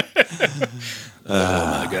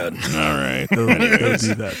 Oh my god. All right. Don't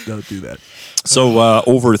do that. Don't do that. So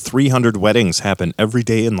over 300 weddings happen every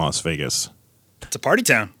day in Las Vegas. It's a party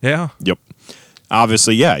town. Yeah. Yep.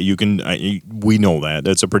 Obviously, yeah, you can. We know that.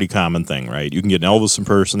 That's a pretty common thing, right? You can get an Elvis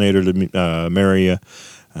impersonator to marry you.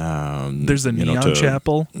 There's a you know, neon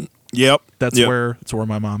chapel. Yep. That's Yep. where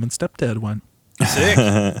my mom and stepdad went. Sick.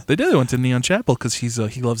 They did. They went to Neon Chapel because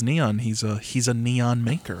he loves neon. He's a neon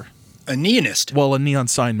maker. A neonist. Well, a neon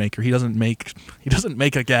sign maker. He doesn't make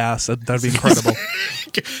a gas. That'd be incredible.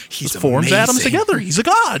 He's Forms amazing. atoms together. He's a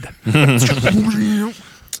god.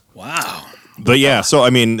 Wow. But yeah, so I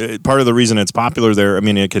mean, part of the reason it's popular there, I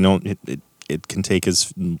mean, it can take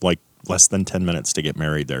us like less than 10 minutes to get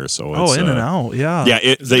married there. So it's, In and out. Yeah. Yeah,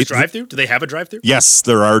 Is it a drive-through? Do they have a drive-through? Yes,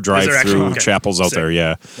 there are actually? drive-through Okay. chapels out Sick. there.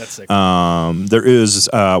 Yeah, That's sick. there is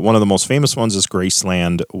one of the most famous ones is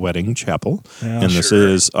Graceland Wedding Chapel, Yeah. and this Sure.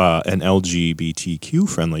 is an LGBTQ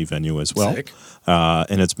friendly venue as well. Sick.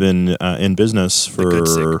 And it's been in business for good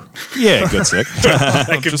sick. yeah, good sick.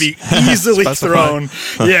 That could be easily specify. thrown.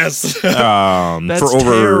 Yes. That's for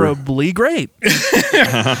over terribly great.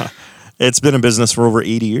 it's been in business for over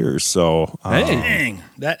 80 years. So Hey. Dang.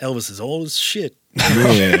 That Elvis is old as shit.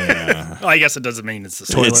 yeah. Oh, I guess it doesn't mean it's the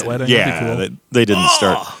same. Toilet It's- wedding, Yeah, that'd be cool. they didn't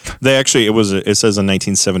start. They actually it says in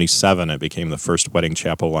 1977 it became the first wedding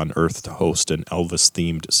chapel on Earth to host an Elvis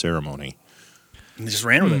themed ceremony. And they just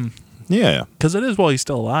ran with it. Yeah, Because it is while he's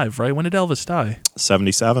still alive, right? When did Elvis die?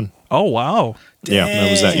 77. Oh, wow. Yeah,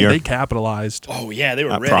 that was that Dang. year. They capitalized. Oh yeah, they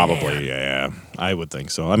were ready. Probably, yeah. I would think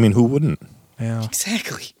so. I mean, who wouldn't? Yeah.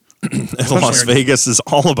 Exactly. Las Vegas is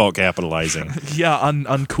all about capitalizing. Yeah,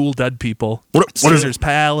 on cool dead people. What is Caesar's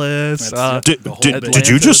Palace. That's- Did, The whole did, bit. did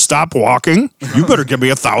you just stop walking? You better give me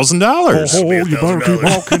 $1,000. Oh, you better keep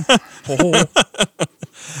walking. Oh.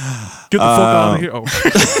 Get the fuck out of here. Oh.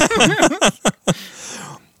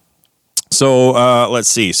 So let's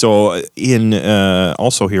see. So in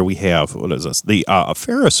also here we have, what is this? The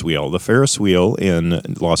Ferris wheel. The Ferris wheel in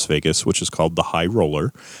Las Vegas, which is called the High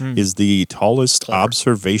Roller, is the tallest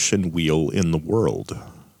observation wheel in the world.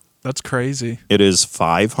 That's crazy. It is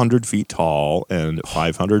 500 feet tall and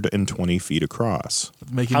 520 feet across.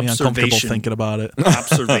 It's making me uncomfortable Observation. thinking about it.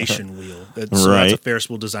 Observation wheel. That's Right. a Ferris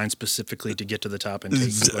wheel designed specifically to get to the top and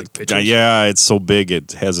take like pictures. Yeah, it's so big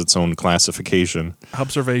it has its own classification.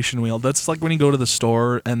 Observation wheel. That's like when you go to the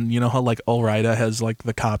store and you know how like Ol-Rida has like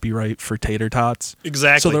the copyright for tater tots.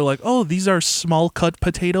 Exactly. So they're like, oh, these are small cut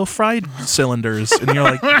potato fried cylinders, and you're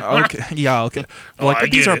like, okay, yeah, okay. They're like, I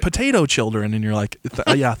but these get are it. potato children, and you're like,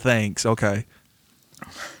 yeah, thanks, okay.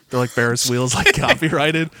 They're like Ferris wheels, like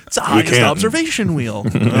copyrighted. It's the highest can't- observation wheel.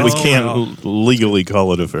 We can't legally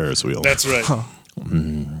call it a Ferris wheel. That's right.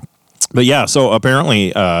 But yeah, so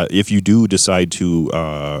apparently, if you do decide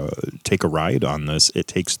to take a ride on this, it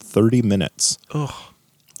takes 30 minutes Ugh.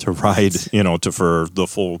 to ride. For the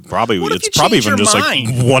full. Probably What if it's you probably change even your just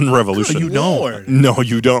mind? like one revolution. You don't. Lord. No,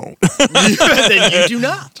 you don't. Then you do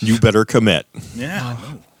not. You better commit. Yeah.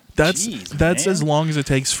 That's Jeez, as man. long as it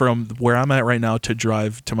takes from where I'm at right now to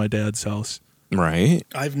drive to my dad's house. Right.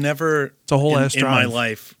 I've never a whole in, ass in my drive.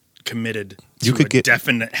 life committed You to could a get-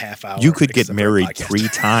 definite half hour. You could get except for a married podcast. 3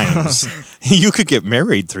 times. You could get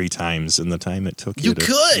married 3 times in the time it took you You to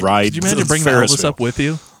could. ride. Could you imagine the bringing Ferris Elvis wheel. up with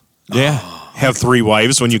you? Yeah. Have 3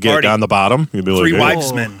 wives when you get Party. down the bottom. You'd be like, 3 hey.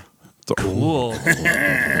 wives men. Cool.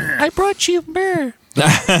 I brought you beer.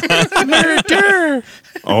 Murder.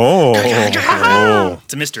 Oh.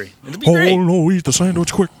 It's a mystery. It'll be great. no, eat the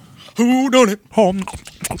sandwich quick. Who done it? Oh,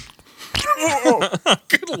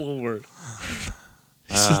 Good lord.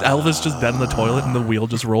 it's just Elvis just dead in the toilet and the wheel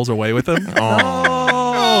just rolls away with him.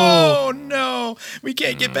 Oh no, we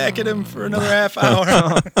can't get back at him for another half hour.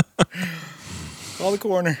 Call the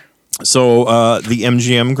corner. So the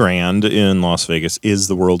MGM Grand in Las Vegas is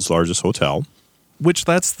the world's largest hotel. Which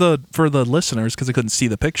that's for the listeners because they couldn't see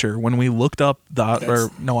the picture. When we looked up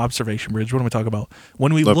observation bridge. What am I talking about?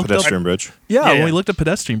 When we The looked pedestrian up, bridge. when yeah. we looked at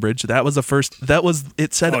pedestrian bridge, that was the first.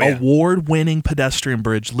 It said Oh, yeah. award-winning pedestrian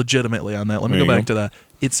bridge. Legitimately on that. Let me There go you back go. to that.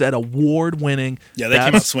 It said award-winning. Yeah, they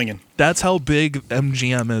came out swinging. That's how big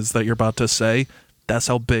MGM is that you're about to say. That's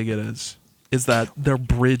how big it is. Is that their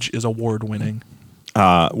bridge is award-winning?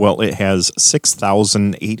 Well, it has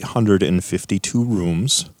 6,852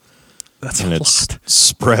 rooms, That's and a it's lot.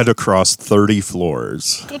 spread across 30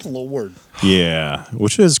 floors. Good lord. Yeah,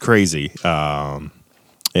 which is crazy.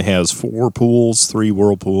 It has 4 pools, 3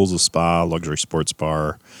 whirlpools, a spa, luxury sports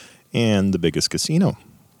bar, and the biggest casino.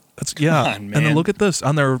 That's on, And then man. look at this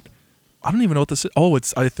on their. I don't even know what this is. Oh,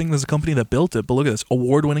 I think there's a company that built it. But look at this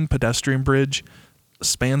award-winning pedestrian bridge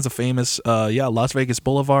spans the famous Las Vegas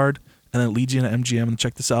Boulevard, and then leads you into MGM. And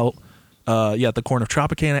check this out. At the corner of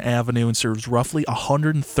Tropicana Avenue, and serves roughly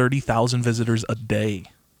 130,000 visitors a day.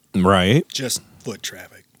 Right? Just foot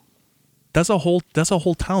traffic. That's a whole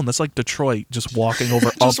town. That's like Detroit, just walking over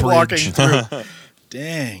a Just walking bridge. through.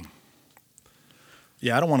 Dang.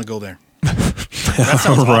 Yeah, I don't want to go there. That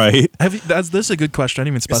sounds awful. Right. This is a good question. I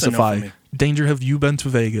didn't even It's a no for specify. me. Danger, have you been to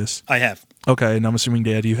Vegas? I have. Okay, and I'm assuming,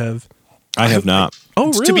 Dad, you have. I have not.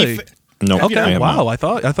 Oh, To really? be fa- No. Have you I Okay. have Wow. not.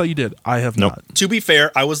 I thought you did. I have Nope. not. to be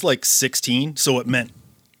fair, I was like 16, so it meant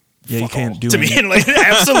Yeah, you fuck can't all. do to me. anything. Like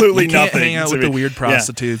absolutely You can't nothing. hang out to with me. the weird Yeah.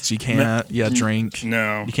 prostitutes. You can't. Drink.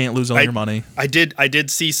 No. You can't lose all I- your money. I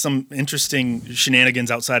did see some interesting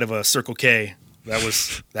shenanigans outside of a Circle K. That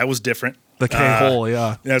was different. The K-hole.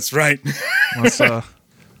 Yeah. That's right. That's,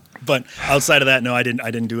 But outside of that, no, I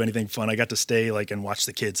didn't do anything fun. I got to stay and watch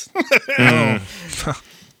the kids.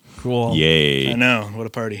 cool. Yay. I know, what a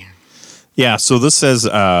party. Yeah, so this says, it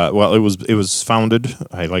was founded.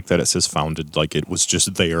 I like that it says founded, like it was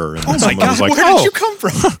just there. And Oh my someone God, was like, where did you come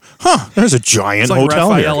from? there's a giant It's like hotel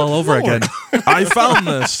Raphael here. all over again. I found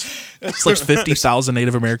this. It's like 50,000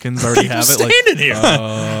 Native Americans already have it. Like, Standing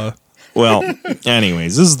here. Well,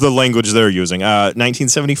 anyways, this is the language they're using.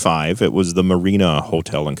 1975, it was the Marina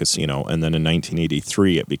Hotel and Casino, and then in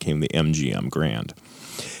 1983, it became the MGM Grand.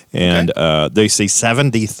 And they say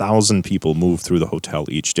 70,000 people move through the hotel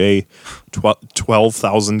each day,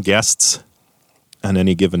 12,000 guests. on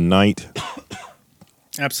any given night.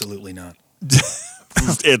 Absolutely not.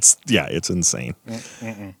 It's insane.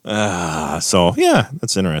 So yeah,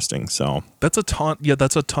 that's interesting. So That's a ton. Yeah,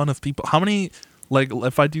 that's a ton of people. How many? Like,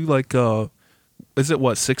 if I do like, is it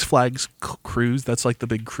what Six Flags cruise? That's like the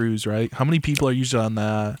big cruise, right? How many people are usually on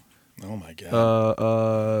that? Oh my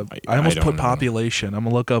god. I almost don't put know. population. I'm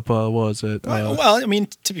gonna look up. What was it? Well, I mean,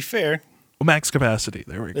 to be fair, Max capacity.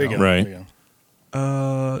 There we there you go. go. Right. There you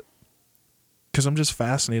go. Because I'm just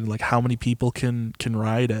fascinated, like how many people can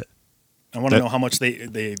ride it. I want to know how much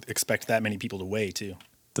they expect that many people to weigh too.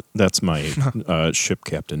 That's my ship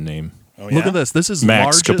captain name. Oh yeah. Look at this. This is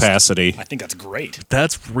Max largest. capacity. I think that's great.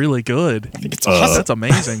 That's really good. I think it's awesome. That's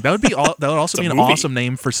amazing. That would be. That would also It's be a an movie. awesome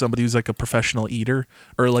name for somebody who's like a professional eater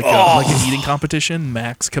or like like an eating competition.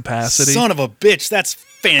 Max capacity. Son of a bitch, that's This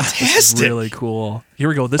is fantastic. really cool. Here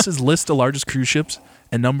we go. This is list of largest cruise ships,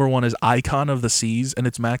 and number one is Icon of the Seas, and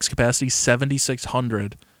its max capacity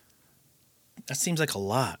 7,600. That seems like a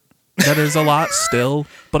lot. That is a lot still,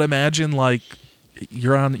 but imagine like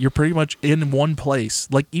you're pretty much in one place.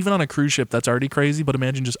 Like even on a cruise ship, that's already crazy. But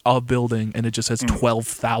imagine just a building and it just has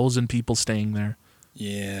 12,000 people staying there.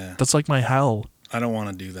 Yeah. That's like my hell. I don't want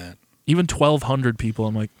to do that. Even 1,200 people,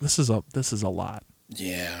 I'm like, this is a lot.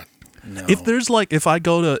 Yeah. No. If there's like if I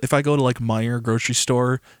go to like Meijer grocery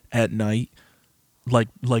store at night, like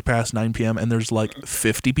past 9 p.m. and there's like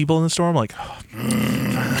 50 people in the store, I'm like, you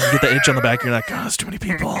get the itch on the back of your neck. Oh, there's too many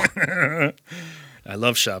people. I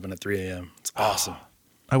love shopping at 3 a.m. It's awesome.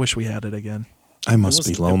 I wish we had it again. I must was-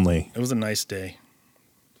 be lonely. It was a nice day.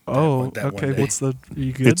 Oh, that one okay. day. What's the? Are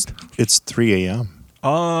you good? It's 3 a.m.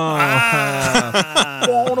 Oh,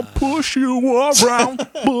 wanna push you around,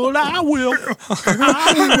 but I will.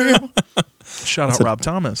 I will. Shout out Rob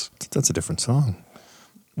Thomas. That's a different song.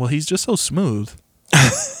 Well, he's just so smooth.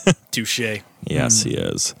 Touche. Yes, he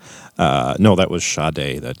is. No, that was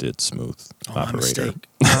Sade that did Smooth Oh, my Operator.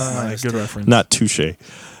 mistake. Good reference. Not Touche.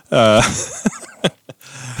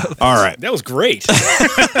 All right. That was great.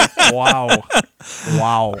 Wow.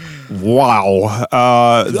 Wow.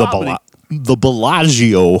 Wow. Zombie. The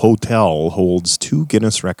Bellagio Hotel holds 2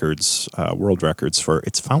 Guinness records, world records for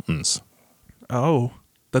its fountains. Oh,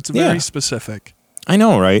 that's very Yeah. specific. I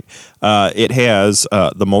know, right? It has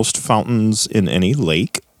the most fountains in any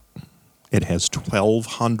lake. It has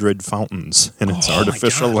 1,200 fountains in its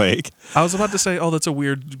artificial God. lake. I was about to say, oh, that's a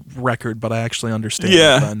weird record, but I actually understand.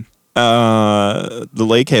 Yeah. It then. The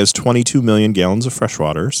lake has 22 million gallons of fresh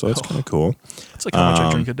water, so that's kind of cool. It's like how much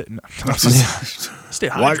I drink a day. No. Stay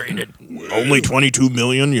hydrated. Only 22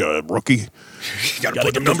 million, you rookie. Gotta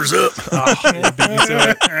put the numbers up.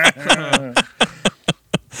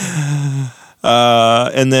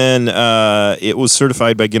 And then it was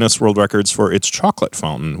certified by Guinness World Records for its chocolate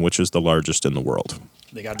fountain, which is the largest in the world.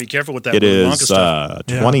 They gotta be careful with that. It Willy Wonka is stuff.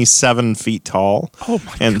 27 feet tall. Oh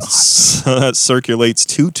my and circulates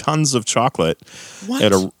 2 tons of chocolate What?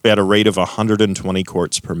 at a rate of 120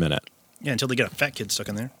 quarts per minute. Yeah, until they get a fat kid stuck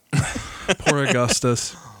in there. Poor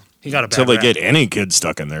Augustus. He got a bad Until they rap. get any kid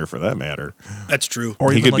stuck in there, for that matter. That's true.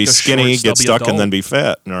 Or He even could be like a skinny, short, get stubby stuck, adult. and then be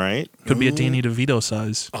fat. All right. Could be a Danny DeVito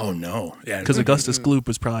size. Oh no. Yeah. Because Augustus Gloop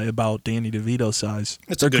was probably about Danny DeVito size.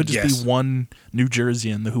 That's a there good could just guess. be one New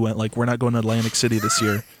Jerseyan who went like, we're not going to Atlantic City this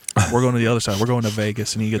year. We're going to the other side. We're going to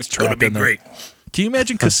Vegas, and he gets It's gonna trapped be in there. great. Can you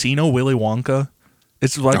imagine Casino Willy Wonka?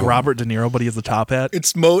 It's like Robert De Niro, but he has the top hat.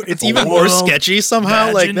 It's even more World sketchy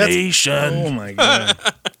somehow. Like that's. Imagination. Oh my god.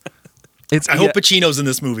 It's I hope Pacino's in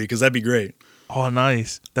this movie because that'd be great. Oh,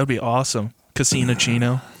 nice. That'd be awesome. Casino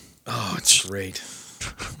Chino. Oh, it's great.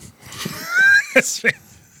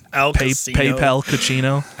 Al Casino. PayPal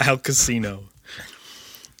Casino. Al Casino.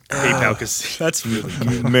 PayPal Casino. That's really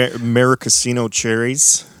good. Maracasino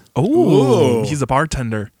cherries. Oh, Ooh. he's a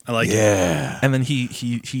bartender. I like it. Yeah. And then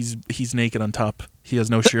he's naked on top. He has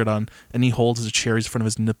no shirt on, and he holds his cherries in front of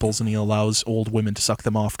his nipples, and he allows old women to suck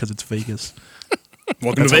them off because it's Vegas.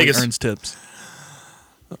 Welcome That's to how Vegas. he earns tips.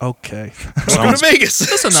 Okay. Welcome to Vegas.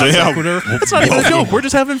 That's a So, non yeah, sequitur. That's not even a joke. We're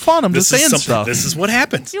just having fun. I'm just saying stuff. This is what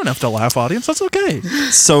happens. You don't have to laugh, audience. That's okay.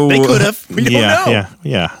 So They could have. We don't know.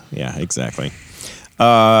 Yeah, exactly.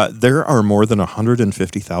 There are more than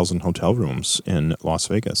 150,000 hotel rooms in Las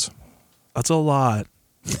Vegas. That's a lot.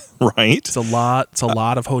 Right? It's a lot. It's a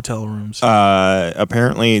lot of hotel rooms.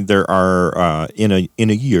 Apparently, there are in a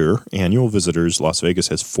year annual visitors. Las Vegas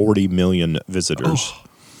has 40 million visitors.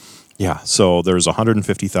 Yeah, so there's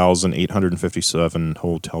 150,857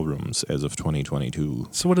 hotel rooms as of 2022.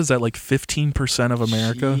 So what is that, like 15% of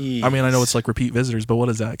America? I mean, I know it's like repeat visitors, but what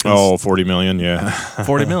is that? 'Cause Oh, 40 million, yeah.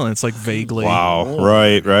 40 million. It's like vaguely Wow,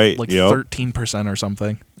 right. like Yep. 13% or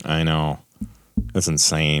something. I know. That's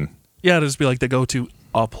insane. Yeah, it'd just be like they go to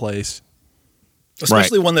a place.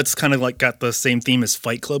 Especially one that's kind of like got the same theme as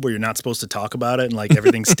Fight Club, where you're not supposed to talk about it and like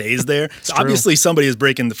everything stays there. So obviously somebody is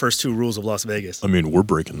breaking the first 2 rules of Las Vegas. I mean, we're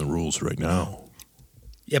breaking the rules right now.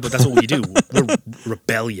 Yeah, but that's what we do. We're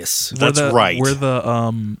rebellious. That's right. We're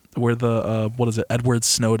the what is it? Edward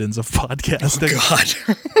Snowdens of podcasting.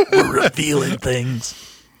 God. We're revealing things.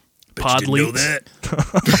 Pod You didn't leaks. know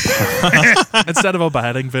that? Instead of a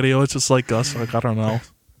batting video, it's just like us. Like, I don't know.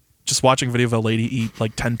 Just watching a video of a lady eat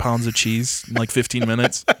like 10 pounds of cheese in like 15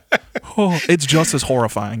 minutes. Oh, it's just as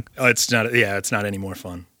horrifying. Oh, it's not. Yeah, it's not any more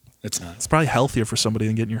fun. It's not. It's probably healthier for somebody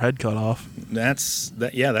than getting your head cut off. That's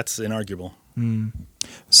inarguable.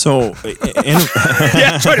 So,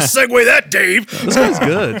 Yeah, try to segue that, Dave. This guy's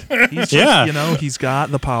good. He's just, Yeah. he's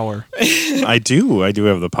got the power. I do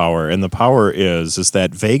have the power, and the power is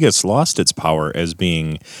that Vegas lost its power as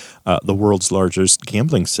being the world's largest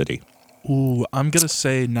gambling city. Ooh, I'm gonna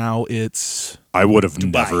say now it's I would have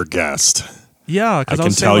never guessed. yeah. Because I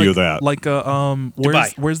can tell you that. Like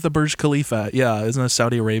Dubai. where's the Burj Khalifa at? Yeah, isn't it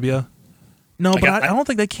Saudi Arabia? No, but I don't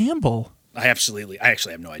think they gamble. I actually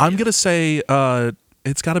have no idea. I'm gonna say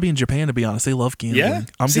it's got to be in Japan. To be honest, they love gambling. Yeah.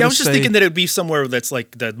 I I was just thinking that it'd be somewhere that's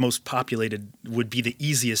like the most populated, would be the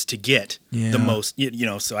easiest to get. Yeah. The most,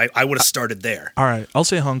 So I would have started there. All right, I'll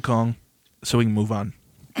say Hong Kong, so we can move on.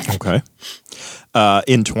 Okay.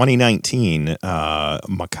 In 2019,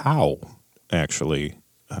 Macau actually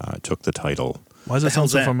took the title. Why does that sound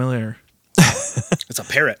hell's so that? familiar? It's a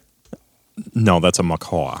parrot. No, that's a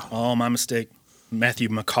macaw. Oh, my mistake. Matthew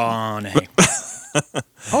McConaughey.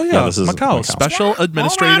 Oh yeah, No, this is Macau, Macau. Special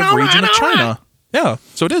Administrative Region of China. Yeah,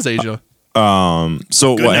 so it is Asia. So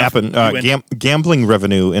Good what enough. happened? You win. Gambling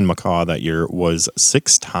revenue in Macau that year was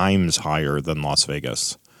 6 times higher than Las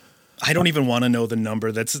Vegas. I don't even want to know the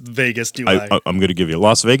number that's Vegas, do I? I'm going to give you.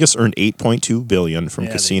 Las Vegas earned $8.2 billion from Yeah,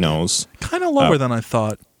 they casinos, Kind of lower than I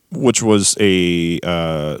thought. which was a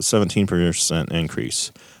 17%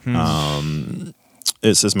 increase.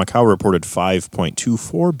 It says Macau reported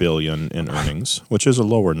 $5.24 billion in earnings, which is a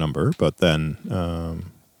lower number, but then that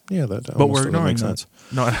But almost we're doesn't ignoring make that. sense.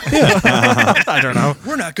 No, I don't know.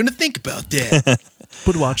 We're not going to think about that.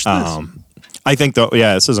 But watch this. I think though,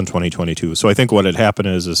 this is in 2022. So I think what had happened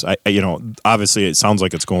is obviously it sounds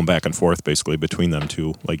like it's going back and forth basically between them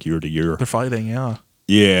two, like year to year. They're fighting. Yeah.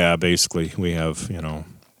 Yeah, basically we have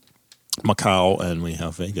Macau and we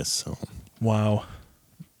have Vegas. So Wow.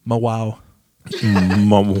 Wow.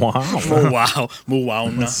 wow, Wow. Wow.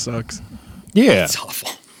 That sucks. yeah. It's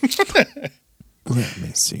awful. Let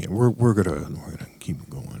me see. We're gonna keep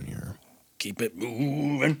going here, Keep it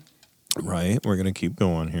moving. right? We're gonna keep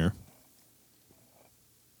going here.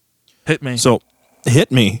 Hit me. So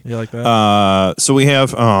hit me. You like that? So we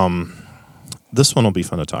have this one will be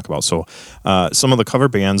fun to talk about. So some of the cover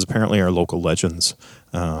bands apparently are local legends.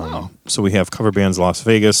 So we have cover bands Las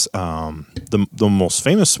Vegas. The most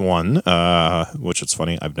famous one, which it's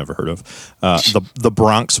funny I've never heard of, the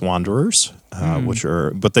Bronx Wanderers,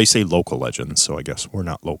 but they say local legends. So I guess we're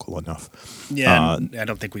not local enough. Yeah, I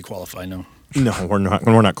don't think we qualify, no. No, we're not.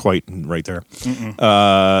 We're not quite right there.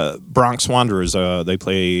 Bronx Wanderers. They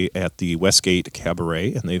play at the Westgate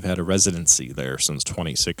Cabaret, and they've had a residency there since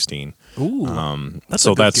 2016. Ooh. That's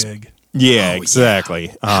so a good that's gig. yeah, Oh,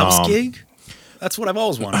 exactly. House gig? That's what I've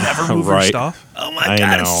always wanted. Never move your right. stuff. Oh my I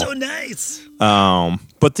God, know. it's so nice.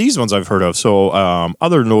 But these ones I've heard of. So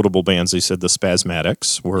other notable bands, they said the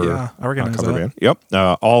Spasmatics were Yeah, I recognize a cover that. band.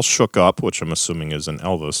 Yep. All Shook Up, which I'm assuming is an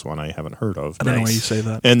Elvis one I haven't heard of. I don't know why Nice. you say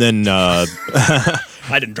that. And then I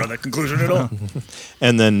didn't draw that conclusion at all.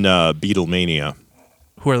 Beatlemania.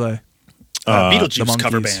 Who are they? Uh, the Beetlejuice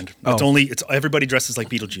cover Monkees. band. Oh. It's everybody dresses like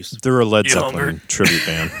Beetlejuice. They're a Led You Zeppelin hungry? tribute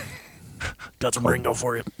band. Got some Ringo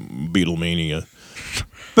for you. Beatlemania.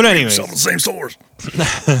 But anyway, Sell the same stores.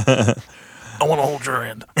 I want to hold your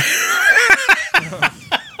hand.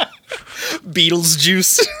 Beatles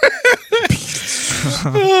juice.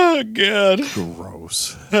 Oh God,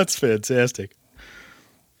 gross. that's fantastic.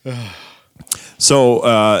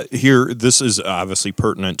 So here, this is obviously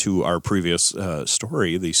pertinent to our previous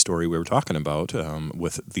story, the story we were talking about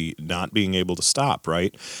with the not being able to stop,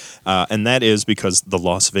 right? And that is because the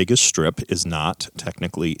Las Vegas Strip is not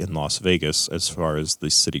technically in Las Vegas as far as the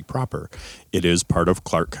city proper. It is part of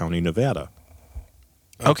Clark County, Nevada.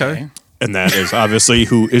 Okay. And that is obviously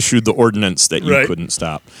who issued the ordinance that you Right. couldn't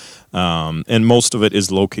stop. And most of it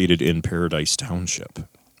is located in Paradise Township.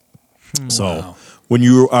 So Wow. when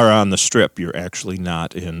you are on the Strip, you're actually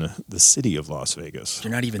not in the city of Las Vegas.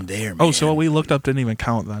 You're not even there, man. Oh, so what we looked up didn't even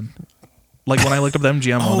count then. Like when I looked up the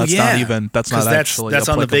MGM one, that's not even. That's not 'Cause actually. That's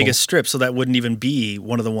on the applicable. Vegas Strip, so that wouldn't even be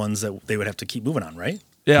one of the ones that they would have to keep moving on, right?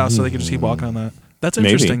 Yeah, so they can just keep walking on that. That's Maybe.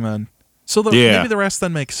 interesting then. So maybe the rest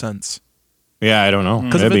then makes sense. Yeah, I don't know.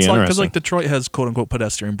 Because That'd be interesting. because like Detroit has quote unquote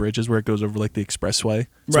pedestrian bridges where it goes over like the expressway.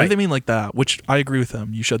 So Right. if they mean like that, which I agree with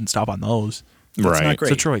them. You shouldn't stop on those. right. not great.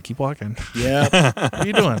 Detroit, keep walking. Yeah. What are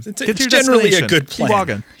you doing? It's Get to your generally a destination. good plan. Keep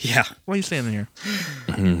walking. Yeah. Why are you standing here?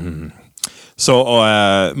 So,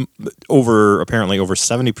 apparently over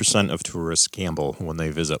 70% of tourists gamble when they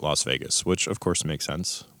visit Las Vegas, which of course makes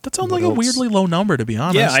sense. That sounds What like a else? weirdly low number, to be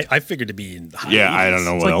honest. Yeah, I figured to be in the high Yeah, I 80s. don't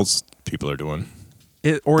know what else people are doing.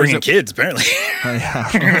 Or Bringing is it, kids, apparently.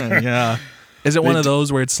 yeah. Is it one of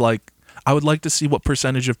those where it's like, I would like to see what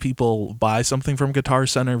percentage of people buy something from Guitar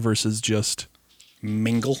Center versus just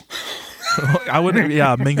Mingle.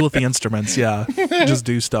 mingle with the instruments, just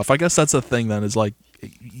do stuff. I guess that's the thing then is like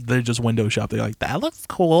they just window shop. They're like, that looks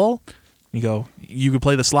cool. You go, you could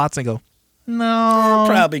play the slots and go, no,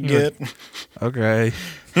 Probably You're good. like, okay,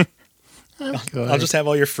 I'll just have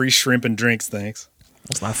all your free shrimp and drinks, thanks.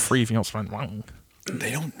 it's not free if you don't spend money.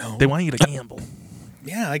 They don't know. They want you to gamble.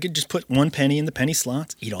 Yeah, I could just put 1 penny in the penny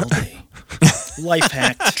slots, eat all day. Life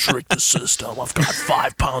hack. Trick the system. I've got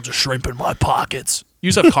 5 pounds of shrimp in my pockets.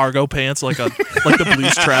 You just have cargo pants like the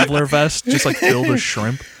Blues Traveler vest, just like filled with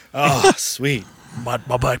shrimp. Oh, sweet. My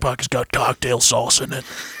backpack has got cocktail sauce in it.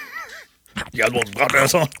 You guys want some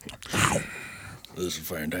cocktails on? This is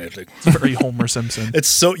fantastic. It's very Homer Simpson.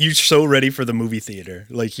 You're so ready for the movie theater.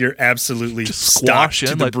 Like you're absolutely Just stocked squash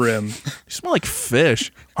to in, the like- brim. You smell like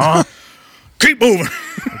fish. Huh? Keep moving.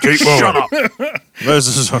 Keep moving. Shut up. This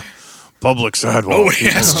is a public sidewalk. Oh, he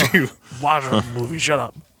asked you. Watch the movie. Shut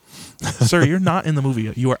up. Sir, you're not in the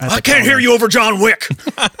movie. You are at the I can't hear counter. you over John Wick.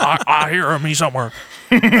 I hear me somewhere.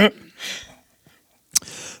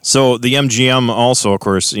 So the MGM also, of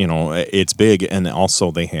course, it's big, and also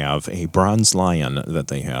they have a bronze lion that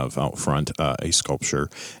they have out front, a sculpture,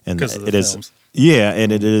 and 'Cause of the it is. films. Yeah,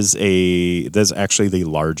 and that's actually the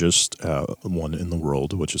largest one in the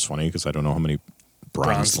world, which is funny because I don't know how many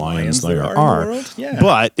bronze lions there are in are. the world? Yeah.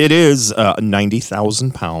 But it is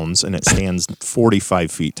 90,000 pounds, and it stands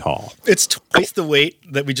 45 feet tall. It's twice the weight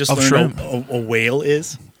that we just Of learned shrimp. a whale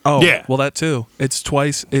is. Oh, Yeah. Well, that too. It's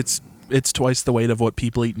twice the weight of what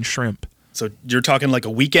people eat in shrimp. So you're talking like a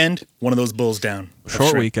weekend, one of those bulls down. of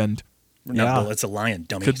Short shrimp. weekend. Not Yeah. bull, it's a lion,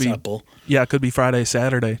 dummy. Could It's be. not a bull. Yeah, it could be Friday,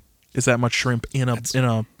 Saturday. Is that much shrimp in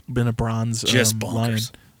a bronze Just lion?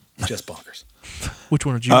 bonkers. Just bonkers. Which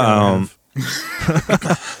one would you rather have?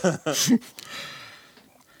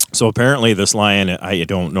 So apparently this lion, I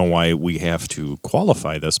don't know why we have to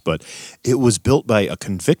qualify this, but it was built by a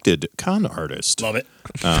convicted con artist. Love it.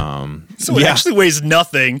 So it yeah. actually weighs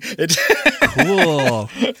nothing. It Cool.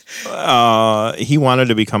 He wanted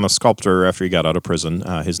to become a sculptor after he got out of prison.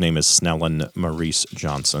 His name is Snellen Maurice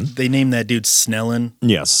Johnson. They named that dude Snellen.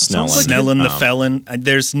 Yes, Snellen. Sounds like Snellen the felon.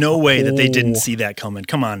 There's no way that they didn't Oh. see that coming.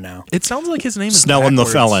 Come on now. It sounds like his name is Snellen the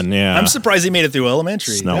backwards. felon, yeah. I'm surprised he made it through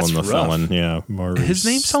elementary. That's Snellen the rough. felon, yeah. Maurice. His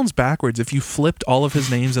name sounds backwards. If you flipped all of his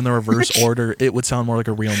names in the reverse order, it would sound more like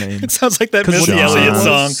a real name. It sounds like that 'Cause Missy what- Elliott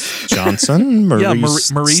song. Johnson? Maurice, Yeah,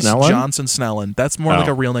 Maurice Snellen? Johnson Snellen. That's more like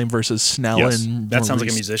Oh. a real name versus Snellen. Yes. That sounds like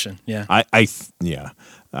a Maurice. musician. Yeah.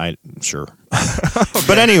 Sure.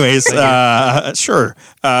 But anyways, sure.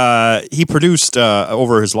 He produced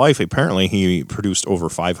over his life. Apparently, he produced over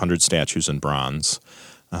 500 statues in bronze.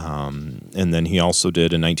 And then he also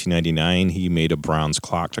did in 1999. He made a bronze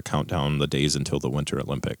clock to count down the days until the Winter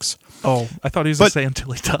Olympics. Oh, I thought he was going But- to say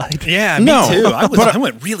until he died. Yeah, me No, too. I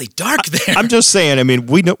went really dark there. I'm just saying. I mean,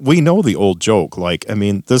 we know the old joke. Like, I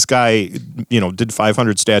mean, this guy, did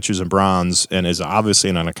 500 statues in bronze and is obviously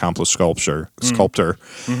an accomplished sculptor,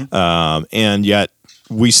 and yet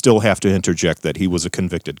we still have to interject that he was a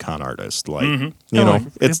convicted con artist. Like, Oh,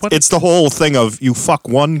 it's the whole thing of you fuck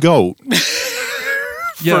one goat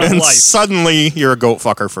Yeah. For and life. suddenly you're a goat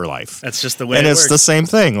fucker for life. That's just the way And it it's works. the same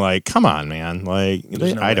thing. Like, come on, man. Like, no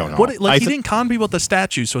I way. don't know. What? Like I he thi- didn't con people with the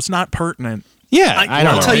statue, so it's not pertinent. Yeah, I- I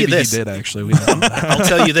don't I'll know. tell you Maybe this. he did actually. We don't know that. I'll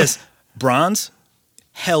tell you this: bronze,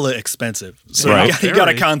 hella expensive. So Right. you got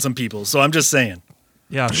to Very. con some people. So I'm just saying.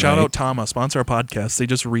 Yeah, shout Right. out Tama, sponsor our podcast. They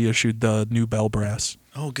just reissued the new bell brass.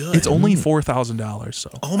 Oh, good. It's only $4,00000.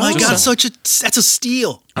 So Oh my Just God! so- That's a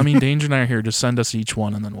steal. I mean, Danger and I are here. Just send us each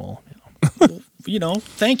one, and then we'll.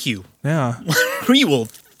 Thank you. Yeah. We will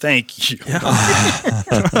thank you.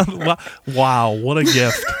 Wow, what a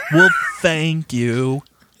gift. Well, thank you.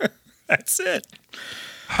 That's it.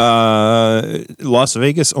 Las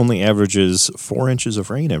Vegas only averages 4 inches of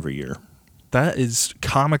rain every year. That is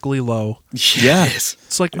comically low. Yes.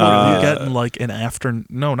 It's like what you get in like an afternoon.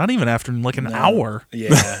 No, not even afternoon. Like an hour.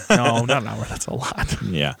 Yeah. No, not an hour. That's a lot.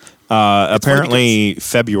 Yeah. Apparently,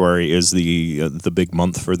 February is the big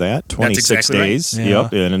month for that. 26 exactly right. days. Yeah.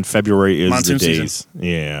 Yep, and in February is Monsoon the days. season.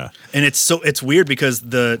 Yeah. And it's weird because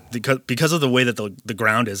because of the way that the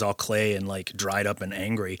ground is all clay and like dried up and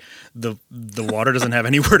angry, the water doesn't have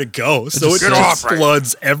anywhere to go, so it just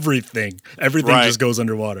floods everything. Everything Right. just goes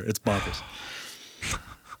underwater. It's bonkers.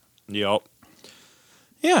 Yep.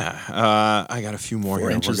 Yeah. I got a few more 4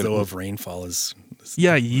 here. inches We're gonna- though of rainfall is.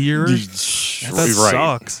 Yeah, years. That Right.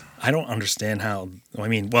 sucks. I don't understand how. I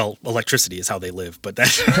mean, well, electricity is how they live, but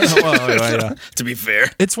that's Well, yeah. to be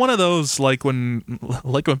fair. It's one of those like when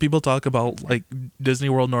people talk about like Disney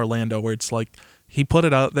World in Orlando, where it's like he put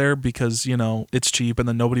it out there because it's cheap, and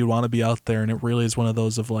then nobody would want to be out there, and it really is one of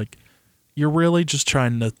those of like you're really just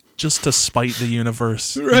trying to spite the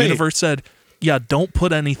universe. The Right. universe said, "Yeah, don't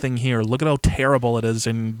put anything here. Look at how terrible it is."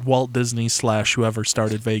 And Walt Disney / whoever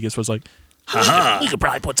started Vegas was like, "You could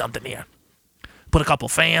probably put something here. Put a couple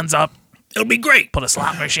fans up. It'll be great. Put a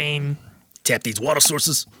slot machine. Tap these water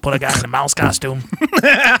sources. Put a guy in a mouse costume.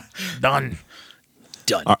 Done."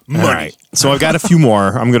 Done. All right. So I've got a few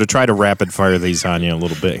more. I'm going to try to rapid fire these on you a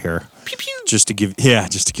little bit here. Pew pew. Just to give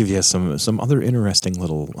you some other interesting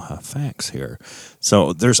little facts here.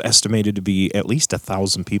 So there's estimated to be at least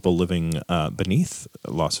 1,000 people living beneath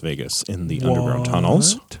Las Vegas in the underground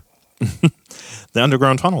tunnels. The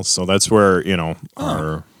underground tunnels. So that's where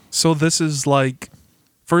our So this is like,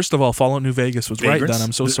 first of all, Fallout New Vegas was right Vagrants? then.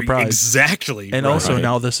 I'm so surprised. Exactly. And right. also Right.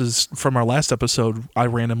 now this is from our last episode. I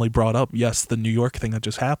randomly brought up, yes, the New York thing that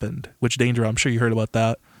just happened. Which Danger, I'm sure you heard about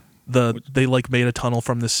that. They like made a tunnel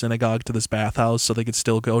from this synagogue to this bathhouse so they could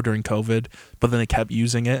still go during COVID, but then they kept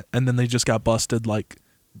using it, and then they just got busted like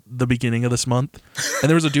the beginning of this month. And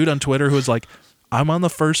there was a dude on Twitter who was like, I'm on a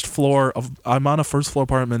first floor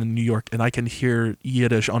apartment in New York, and I can hear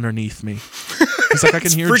Yiddish underneath me. He's like, I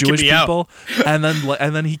can hear freaking Jewish me out. people, and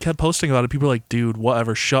then he kept posting about it. People were like, dude,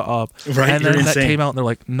 whatever, shut up. Right, and you're then that insane. came out, and they're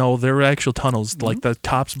like, no, there were actual tunnels. Like the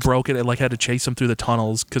cops broke it and like had to chase him through the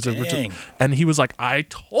tunnels because it was Dang. just, and he was like, I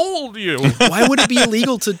told you. Why would it be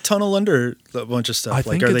illegal to tunnel under a bunch of stuff? I Like,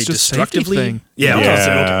 think are it's they just a safety destructively? thing. Yeah, Yeah.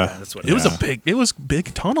 okay, that's what It was Yeah. it was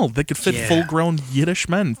big tunnel. They could fit Yeah. full-grown Yiddish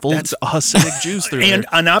men, full That's- Hasidic Jews through there.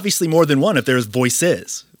 and obviously more than one if there's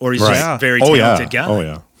voices or he's Right. just a very Oh talented yeah. guy. Oh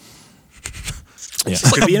yeah. Yeah.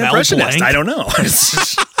 Could be an Mel impressionist. Blanc. I don't know.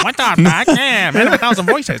 What the fuck? Yeah, man of 1,000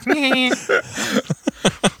 voices.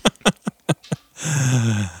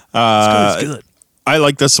 It's good. I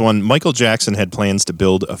like this one. Michael Jackson had plans to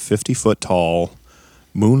build a 50-foot tall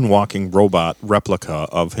moonwalking robot replica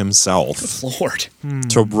of himself Lord,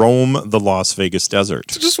 to roam the Las Vegas desert.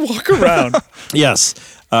 just walk around. Yes.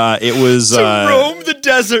 It was Roam the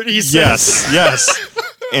desert, he says. yes.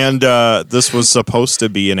 And this was supposed to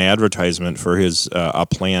be an advertisement for his a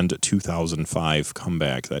planned 2005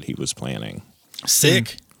 comeback that he was planning,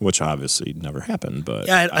 Sick. which obviously never happened. But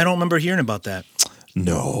Yeah, I don't remember hearing about that.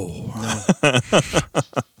 no.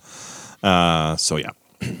 So yeah.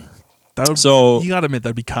 That would, So- you gotta admit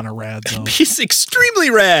that'd be kind of rad though. He's extremely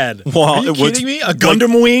rad. Well, Are you it would- kidding me? A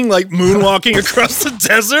Gundam wing like moonwalking across the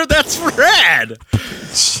desert? That's rad.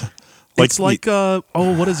 It's like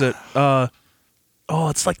what is it?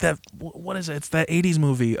 It's like that. What is it? It's that '80s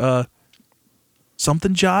movie.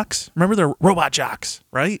 Something Jocks. Remember the Robot Jocks,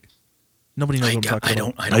 right? Nobody knows what I'm talking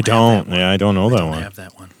about. I don't. Yeah, I don't know that I one. have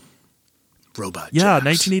that one. Robot. Yeah, Jocks.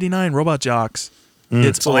 1989 Robot Jocks.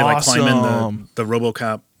 It's So they like awesome. climb in the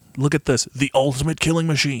RoboCop. Look at this. The ultimate killing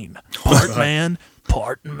machine. Part man,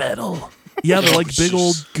 part metal. Yeah, they're like big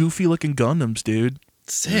old goofy looking Gundams, dude.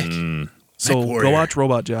 Sick. So Mech go Warrior. watch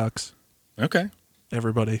Robot Jocks, Okay.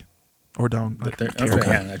 everybody. Or don't. I But there- don't care.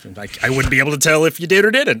 okay. Yeah, I wouldn't be able to tell if you did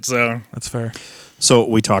or didn't. So That's fair. So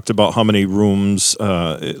we talked about how many rooms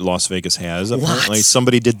Las Vegas has. Apparently, Lots.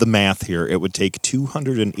 somebody did the math here. It would take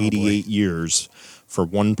 288 years for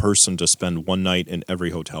one person to spend one night in every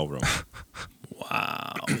hotel room.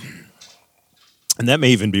 wow. And that may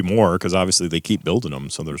even be more because obviously they keep building them.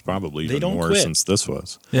 So there's probably They even don't more quit. since this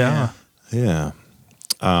was. Yeah. Yeah.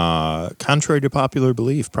 Contrary to popular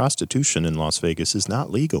belief, prostitution in Las Vegas is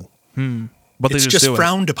not legal. But they It's just, just do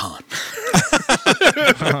frowned upon.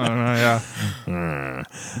 it. Yeah.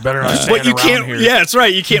 Better not stand But you around can't. here. Yeah, that's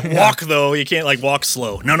right. You can't walk though. You can't like walk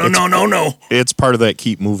slow. No. It's part of that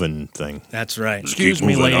keep moving thing. That's right. Excuse Keep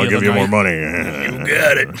me, moving, lady I'll of give the you more night. money. You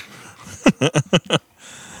got it.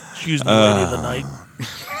 Excuse me, lady of the night.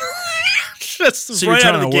 That's So right you're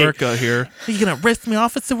out of trying the to gate. work out here. Are you gonna arrest me,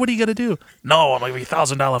 officer? What are you gonna do? No, I'm gonna give you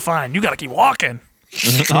 $1,000 fine. You gotta keep walking.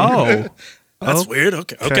 Oh, That's weird.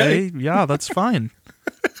 Okay. yeah, that's fine.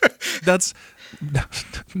 That's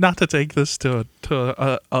not to take this to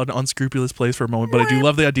an unscrupulous place for a moment, but I do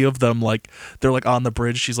love the idea of them like they're like on the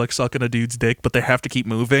bridge. She's like sucking a dude's dick, but they have to keep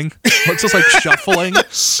moving. It's just like shuffling.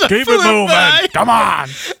 Keep it moving. By. Come on.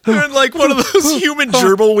 They're in like one of those human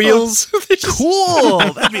gerbil wheels. Cool.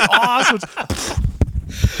 That'd be awesome.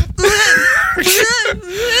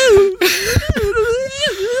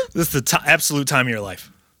 This is the absolute time of your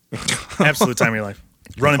life. Absolute time of your life.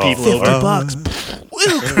 Running people over.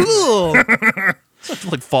 $50. Cool.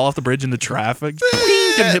 Like fall off the bridge into traffic.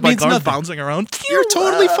 Getting hit by cars nothing. bouncing around. You're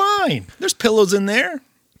totally fine. There's pillows in there.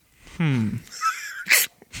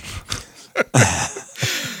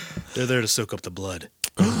 They're there to soak up the blood.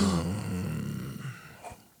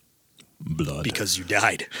 Blood. Because you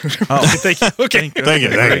died. Oh, Thank you. Okay. Thank you.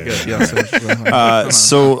 Very good. Yes.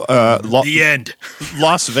 The end.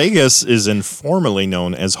 Las Vegas is informally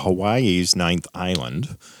known as Hawaii's ninth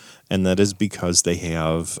island, and that is because they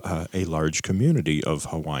have a large community of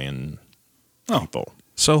Hawaiian people.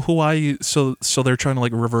 So Hawaii, so they're trying to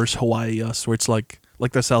like reverse Hawaii us, where it's like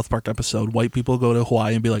the South Park episode. White people go to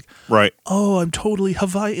Hawaii and be like, Right. "Oh, I'm totally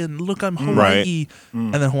Hawaiian. Look, I'm Hawaii." Right.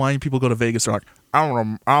 And then Hawaiian people go to Vegas. They're like,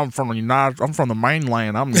 I'm from the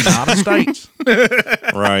mainland. I'm the United States.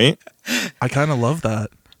 Right. I kind of love that.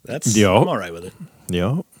 That's Yo. I'm all right with it.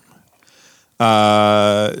 Yeah.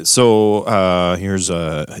 Here's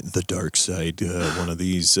the dark side. One of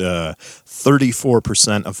these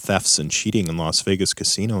 34% of thefts and cheating in Las Vegas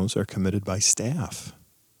casinos are committed by staff.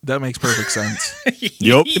 That makes perfect sense.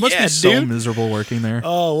 Yep. It must Yeah, be so dude. miserable working there.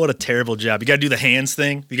 Oh, what a terrible job! You got to do the hands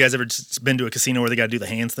thing. You guys ever just been to a casino where they got to do the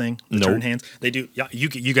hands thing? The Nope. turn hands. They do. Yeah, you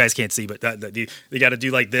guys can't see, but they got to do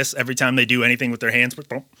like this every time they do anything with their hands.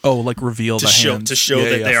 Oh, like reveal To the show hands. to show Yeah,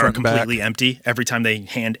 that yeah, they are front and back. completely empty every time they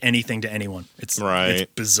hand anything to anyone. It's Right.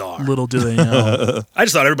 It's bizarre. Little do they know. I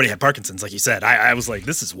just thought everybody had Parkinson's, like you said. I was like,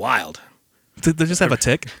 this is wild. Did they just have a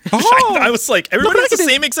tick? I was like, everybody what has I the can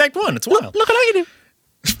do. same exact one. It's wild. Look what I can do.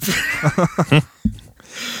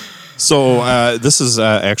 So this is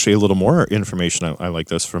actually a little more information. I like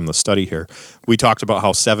this from the study here. We talked about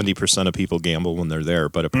how 70% of people gamble when they're there,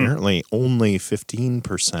 but apparently only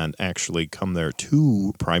 15% actually come there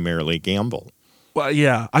to primarily gamble. Well,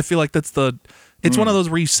 yeah, I feel like that's the. It's one of those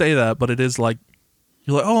where you say that, but it is like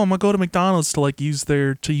you're like, oh, I'm gonna go to McDonald's to like use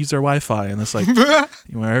their Wi-Fi, and it's like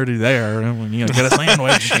you're already there. And you know, get a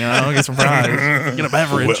sandwich, get some fries, get a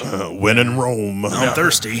beverage. When in Rome, I'm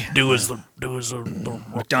thirsty. Do as the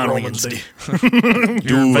McDonald's do. do as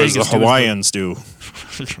the Vegas, Hawaiians do.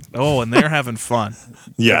 Oh, and they're having fun.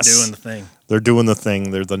 Yes, Doing the thing. They're doing the thing.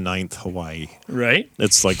 They're the ninth Hawaii. Right?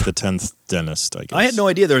 It's like the 10th dentist, I guess. I had no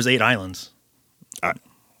idea there was 8 islands.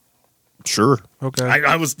 Sure. Okay.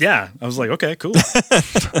 I was like, okay, cool.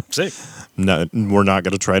 Sick. No, we're not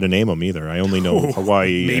going to try to name them either. I only know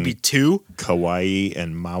Hawaii, Maybe and 2. Kauai,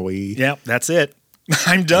 and Maui. Yeah, that's it.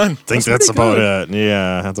 I'm done. I think that's pretty about good. it.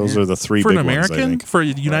 Yeah, those are the 3 For big an ones, I American, think. for a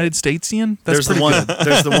United Statesian, that's There's the pretty one. good.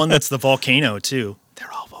 There's the one that's the volcano too.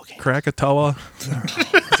 They're all volcanoes. Krakatoa. Is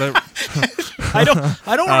that- I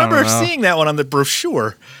don't remember know. seeing that one on the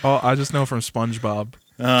brochure. oh, I just know from SpongeBob.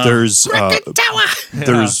 There's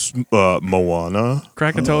Moana.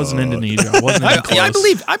 Krakatoa's in Indonesia. It wasn't even close. Yeah,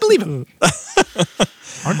 I believe him.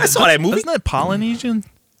 I saw that movie. Isn't that Polynesian?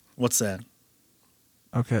 What's that?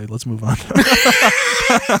 Okay, let's move on.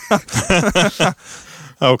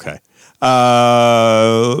 Okay.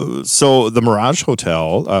 So the Mirage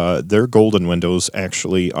Hotel, their golden windows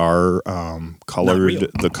actually are colored.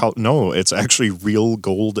 No, it's actually real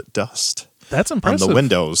gold dust That's on impressive. the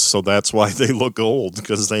windows, so that's why they look gold,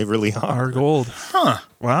 because they really are. Our gold. Huh.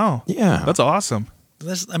 Wow. Yeah. That's awesome.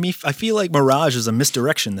 I feel like Mirage is a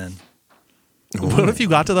misdirection then. What if you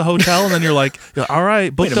got to the hotel and then you're like, all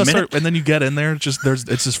right, book Wait a us, minute. and then you get in there, it's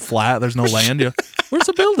just flat. There's no land. Where's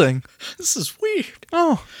the building? This is weird.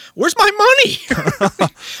 Oh, Where's my money?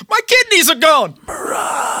 My kidneys are gone.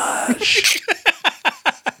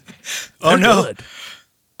 Oh no. good.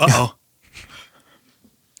 Uh-oh.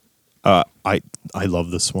 I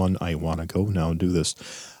love this one. I want to go now and do this.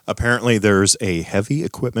 Apparently, there's a heavy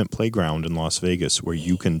equipment playground in Las Vegas where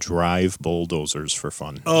you can drive bulldozers for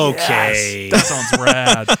fun. Okay. That sounds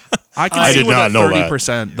rad. I can I see did with not that know that.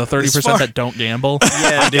 30%, the 30% far- that don't gamble.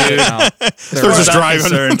 Yeah, dude. They're just I'm driving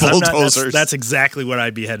concerned, bulldozers. that's exactly what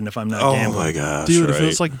I'd be heading if I'm not Oh gambling. my gosh, Dude, if it right.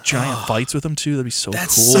 was like giant fights with them too, that'd be so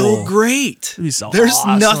That's cool. so great. That'd be so There's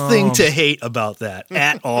awesome. nothing to hate about that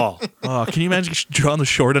at all. Oh, can you imagine drawing the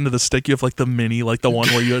short end of the stick? You have like the mini, like the one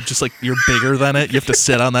where you just like you're bigger than it. You have to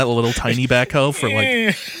sit on that little tiny backhoe for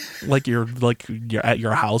like you're at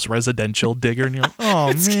your house residential digger, and you're like,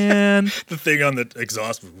 oh man, The thing on the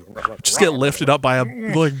exhaust. just get lifted up by a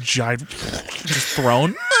like giant, just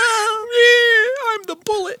thrown.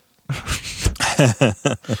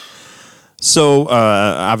 So,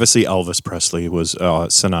 obviously, Elvis Presley was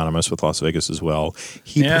synonymous with Las Vegas as well.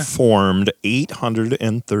 He performed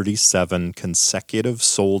 837 consecutive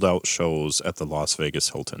sold-out shows at the Las Vegas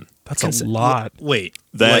Hilton. That's a lot. Wait,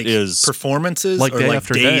 that is performances like or day like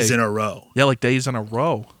after days day. in a row? Yeah, like days in a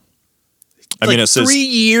row. I mean, it says 3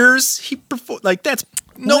 years he performed. Like that's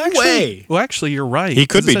way. Well, actually, you're right. he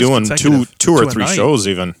could 'cause be it says doing consecutive two or to a three night, shows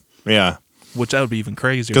even. Yeah. which that would be even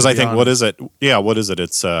crazier. Because I think, honest. what is it? Yeah, what is it?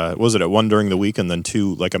 It's, was it at one during the week and then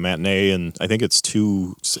two, like a matinee, and I think it's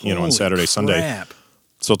two, on Holy Saturday, Sunday. crap.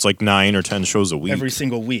 So it's like 9 or 10 shows a week. Every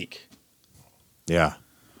single week. Yeah.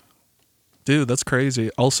 Dude, that's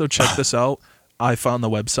crazy. Also, check this out. I found the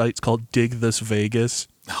website. It's called Dig This Vegas.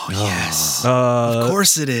 Oh, yes. Of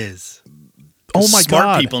course it is. Oh my Smart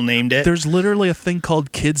god! people named it. There's literally a thing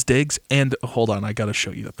called Kids Digs, and hold on, I gotta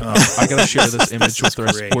show you the. I gotta share this image with the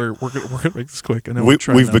rest. great. We're gonna make this quick. I know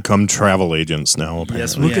We've become travel agents now, apparently.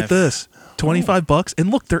 Yes, we Look have. at this, $25,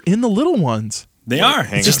 and look, they're in the little ones. They are.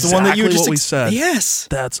 hang Just on. the one that you Exactly just what we said. Yes.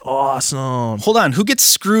 That's awesome. Hold on. Who gets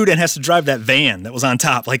screwed and has to drive that van that was on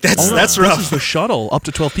top? Like that's This is rough. the shuttle up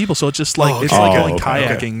to 12 people, so it's just like Oh, it's okay. like Oh, going okay.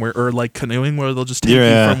 kayaking or like canoeing, where they'll just take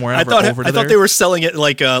Yeah. you from wherever over to I there. thought they were selling it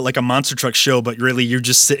like a monster truck show, but really you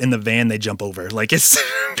just sit in the van they jump over. Like it's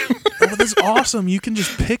Oh, that's awesome. You can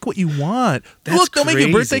just pick what you want. That's Look, they'll make you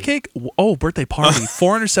a birthday crazy. cake. Oh, birthday party.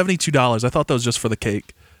 $472. I thought that was just for the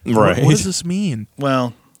cake. Right. What does this mean?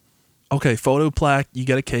 well, Okay, photo plaque, you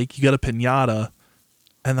get a cake, you get a piñata,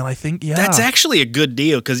 and then I think that's actually a good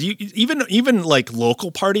deal because you even like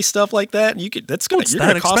local party stuff like that, that's gonna it's you're that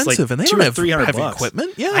gonna cost expensive, like and they $200 don't have $300 heavy bucks.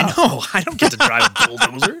 equipment. Yeah, I know. I don't get to drive a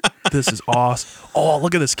bulldozer. This is awesome. Oh,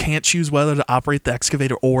 look at this. Can't choose whether to operate the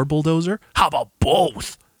excavator or bulldozer. How about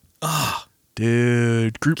both?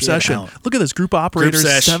 Dude, group Get session. out. Look at this. Group operators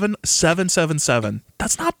sesh. 777.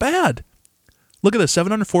 That's not bad. Look at this.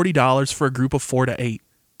 $740 for a group of 4 to 8.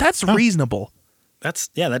 That's reasonable. That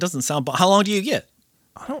doesn't sound. How long do you get?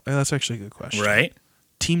 I don't. That's actually a good question. Right.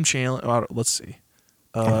 Team challenge. Let's see.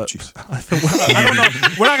 Oh, jeez. I don't know.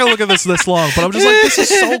 We're not gonna look at this long, but I'm just like, this is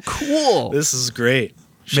so cool. This is great.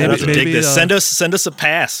 Shout out to maybe, Dig This. Send us a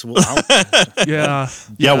pass. Yeah.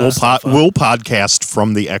 Yeah, we'll podcast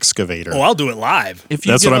from the excavator. I'll do it live. If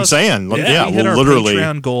you That's give what I'm us- saying. if Yeah, we hit we'll our literally.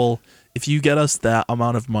 Patreon goal. If you get us that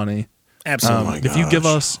amount of money, Absolutely. if you give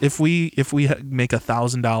gosh. us, if we make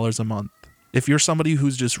 $1,000 a month, if you're somebody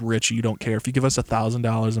who's just rich, you don't care. If you give us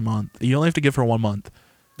 $1,000 a month, you only have to give for 1 month.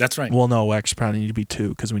 That's right. Well, no, actually, probably need to be 2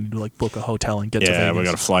 because we need to like book a hotel and get to Yeah, Vegas. we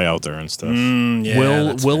got to fly out there and stuff.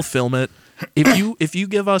 We'll film it. If you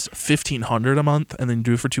give us $1,500 a month and then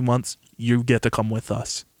do it for 2 months, you get to come with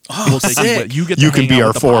us. We'll take you sick. with. You get to You can hang be out our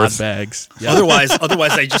with the fourth. Podbags. Yeah. Otherwise,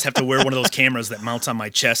 I just have to wear one of those cameras that mounts on my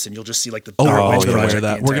chest, and you'll just see like the. Oh, dark we're edge all gonna project wear the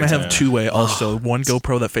that. We're gonna entire have time. two-way also. One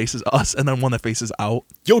GoPro that faces us and then one that faces out.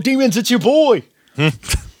 Yo, demons, it's your boy.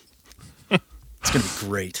 It's gonna be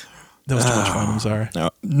great. That was too much fun. I'm sorry.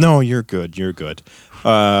 No, you're good. You're good.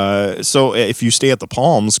 So if you stay at the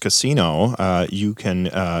Palms Casino, you can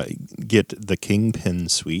get the Kingpin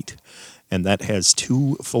Suite, and that has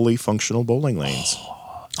 2 fully functional bowling lanes.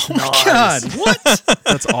 Oh my god! What?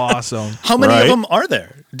 That's awesome. How many Right? of them are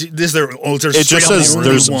there? Is there? Oh, there's It just says only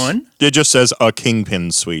there's one. It just says a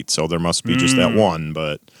Kingpin Suite, so there must be just that one.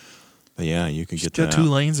 But yeah, you can get Got that. 2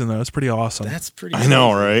 lanes in there. That's pretty awesome. That's pretty. I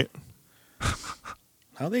know, crazy. right?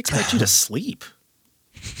 How they expect you to sleep?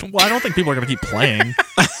 Well, I don't think people are gonna keep playing.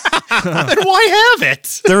 Then why have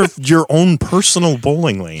it? They're your own personal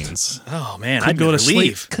bowling lanes. Oh man, Couldn't I'd go to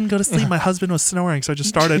leave. sleep. Couldn't go to sleep. My husband was snoring, so I just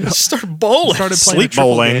started Start bowling. playing Sleep a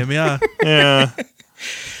triple bowling. game. Yeah, Yeah.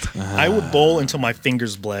 I would bowl until my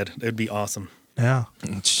fingers bled. It'd be awesome. yeah.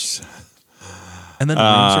 And then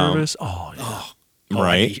room service. Oh, yeah. Oh,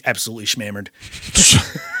 Right. I'd be absolutely schmammered.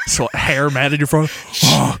 So hair mad at your phone.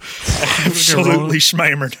 Oh, Absolutely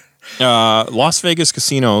schmammered. Las Vegas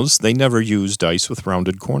casinos, they never use dice with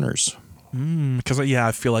rounded corners. because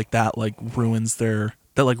I feel like that ruins the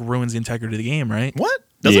integrity of the game, right? What?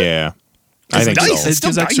 Does it? Yeah. I think dice. so. It's It still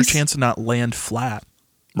gives extra dice. chance to not land flat.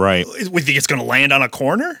 Right. We think it's going to land on a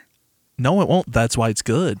corner? No, it won't. That's why it's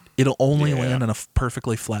good. It'll only Yeah. land on a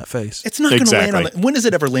perfectly flat face. It's not going to land on Exactly. the... When has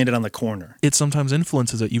it ever landed on the corner? It sometimes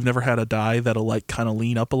influences it. You've never had a die that'll kind of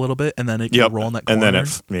lean up a little bit and then it can roll in that corner. And then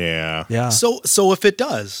yeah. yeah. So if it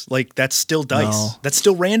does, that's still dice. No. That's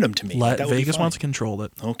still random to me. That would be Vegas fine. wants to control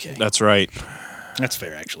it. Okay. That's right. That's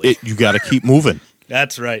fair, actually. You got to keep moving.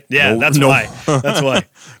 That's right. Yeah, No- that's no. why. That's why.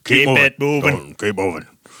 Keep it moving. Keep moving.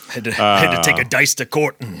 Had to take a dice to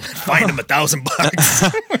court and find him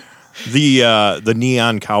 $1,000. The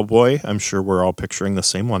neon cowboy, I'm sure we're all picturing the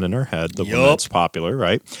same one in our head, the one Yup. that's popular,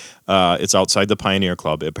 right? It's outside the Pioneer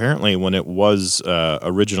Club. Apparently, when it was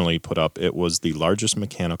originally put up, it was the largest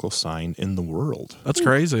mechanical sign in the world. That's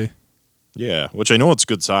crazy. Yeah, which I know it's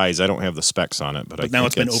good size. I don't have the specs on it, but I But now think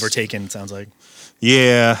it's been overtaken, it sounds like.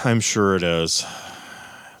 Yeah, I'm sure it is.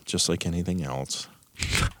 Just like anything else.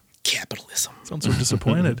 Capitalism. Sounds so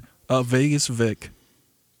disappointed. Vegas Vic.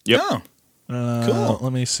 Yep. Oh, Cool.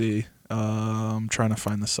 Let me see. I'm trying to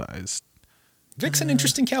find the size. Vic's an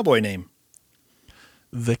interesting cowboy name.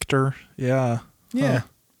 Victor. Yeah. Yeah.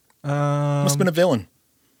 Must have been a villain.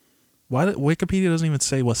 Why did Wikipedia doesn't even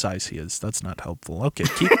say what size he is? That's not helpful. Okay,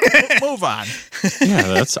 move on. Yeah,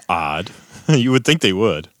 that's odd. You would think they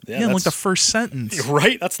would. Yeah, like the first sentence.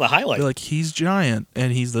 Right? That's the highlight. They're like, he's giant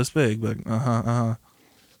and he's this big. Like,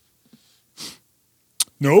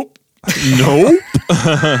 Nope. Nope.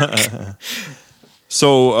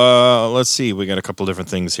 So let's see. We got a couple different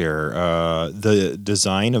things here. The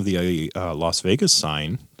design of the Las Vegas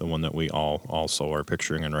sign, the one that we all also are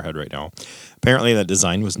picturing in our head right now, apparently that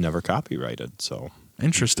design was never copyrighted. So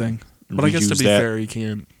interesting. But I guess to be fair, you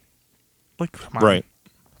can't. Like, come on. Right.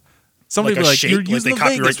 Somebody like be a like, shape, you're like using they the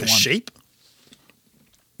copyright Vegas the one. shape?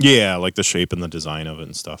 Yeah, like the shape and the design of it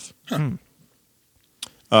and stuff.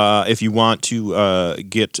 If you want to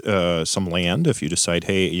get some land, if you decide,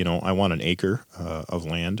 hey, I want an acre of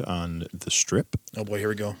land on the Strip. Oh boy, here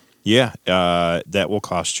we go. Yeah, that will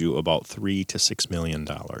cost you about $3 to $6 million.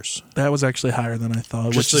 That was actually higher than I thought,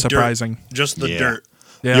 which Just is the dirt. surprising. Just the Yeah. dirt.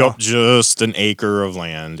 Yeah. Yep, just an acre of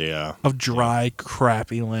land. Yeah, Of dry,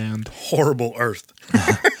 crappy land. Horrible earth.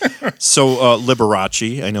 So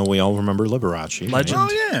Liberace, I know we all remember Liberace. right? Legend.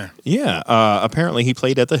 Oh yeah. Yeah, apparently he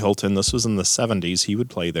played at the Hilton. This was in the 70s. He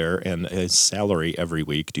would play there, and his salary every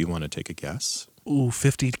week. Do you want to take a guess? Ooh,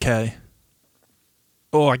 $50K.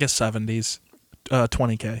 Oh, I guess 70s.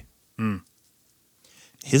 $20K.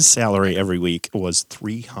 His salary every week was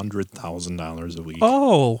 $300,000 a week.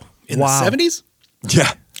 Oh, In wow. the 70s?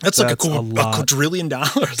 Yeah. That's like That's a a lot. quadrillion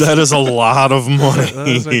dollars. That is a lot of money. That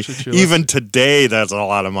is actually true. Even today, that's a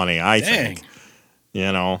lot of money, I Dang. think.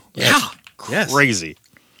 Yeah. That's crazy.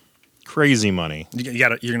 Crazy money. You're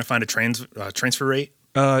gonna find a transfer rate.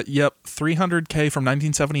 Yep, $300K from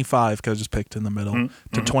 1975, because I just picked in the middle,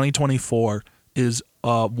 to 2024 is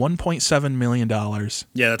 $1.7 million.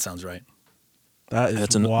 Yeah, that sounds right. That is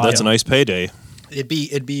That's wild. a nice payday. It'd be.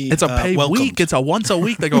 It's a pay welcomed. week. It's a once a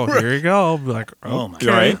week. They go, here you go. Be like, Oh my okay.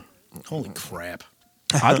 god! Right? Holy crap!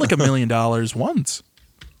 I'd like $1 million once.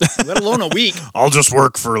 Let alone a week. I'll just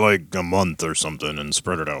work for like a month or something and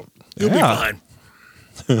spread it out. You'll Yeah. be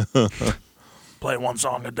fine. Play one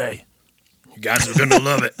song a day. You guys are gonna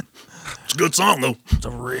love it. It's a good song though. It's a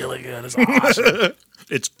really good. It's awesome.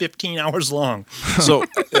 It's 15 hours long. So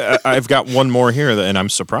I've got one more here, and I'm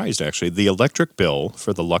surprised actually. The electric bill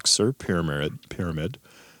for the Luxor pyramid,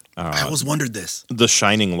 I always wondered this. the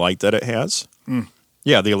shining light that it has.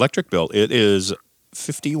 Yeah, the electric bill. It is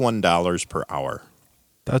 $51 per hour,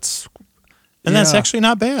 That's and that's yeah. actually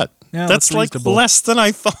not bad. Yeah, that's that's like reasonable. less than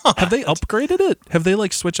I thought. Have they upgraded it? Have they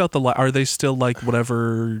like switched out the light? Are they still like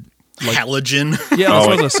whatever? Like Halogen. yeah, that's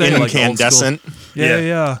what I was saying. Like old school. incandescent. Yeah, Yeah.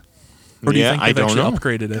 yeah. Or do you Yeah, think I they've don't actually know.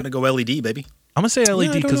 upgraded it? Gotta go LED, baby. I'm gonna say I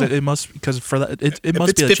LED don't because know. it must because for that it If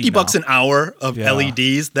must it's be $50 $50 an hour of Yeah.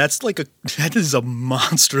 LEDs, that is a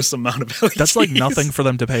monstrous amount of LEDs. That's like nothing for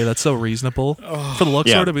them to pay. That's so reasonable for the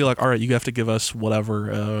Luxor Yeah. to be like, all right, you have to give us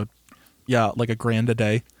whatever, like $1,000 a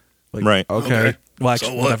day. Like, Right. Okay. Okay. Well, So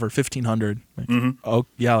actually, what? whatever, 1,500. Like, oh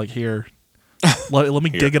yeah, like here. let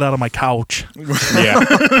me Here. dig it out of my couch. Yeah.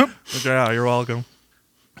 Like, yeah, you're welcome.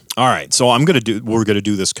 All right. So we're gonna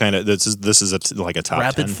do this kind of. This is like a top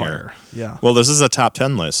Rapid 10 fire. here. Yeah. Well, this is a top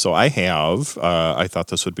 10 list. So I have. I thought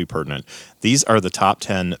this would be pertinent. These are the top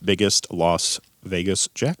 10 biggest Las Vegas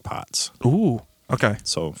jackpots. Ooh. Okay.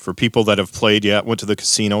 So for people that have played yet, went to the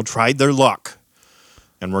casino, tried their luck,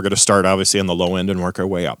 and we're going to start obviously on the low end and work our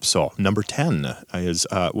way up. So number 10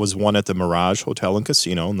 was one at the Mirage Hotel and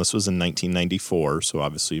Casino, and this was in 1994. So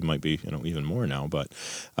obviously it might be even more now, but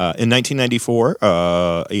in 1994,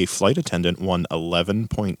 a flight attendant won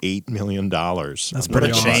 $11.8 million. That's What pretty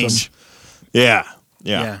a awesome. change. Yeah.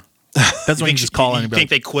 Yeah. That's when you just call you anybody. think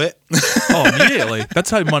they quit? Oh, immediately.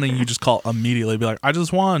 That's how money you just call immediately. Be like, I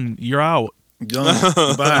just won. You're out. Done.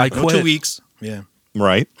 Goodbye. I No, quit. 2 weeks. Yeah.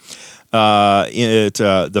 Right. At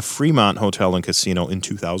the Fremont Hotel and Casino in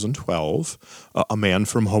 2012, a man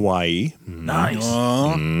from Hawaii, Nice.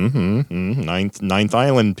 ninth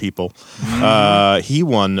island people, he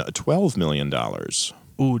won $12 million.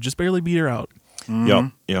 Ooh, just barely beat her out.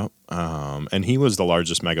 Yep. And he was the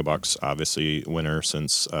largest megabucks, obviously, winner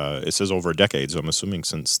since it says over a decade. So I'm assuming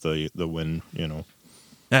since the win,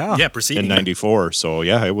 Yeah, in proceeding. '94. So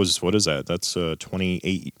yeah, it was. What is that? That's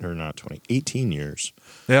 28 or not 20, 18 years.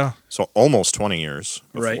 Yeah. So almost 20 years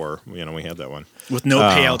Right. before we had that one. With no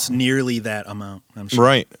payouts nearly that amount, I'm sure.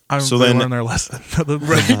 Right. So then they learned their lesson. They're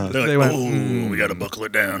They like, went, we got to buckle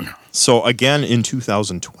it down. So again, in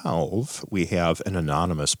 2012, we have an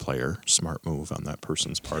anonymous player. Smart move on that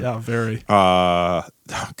person's part. yeah, very.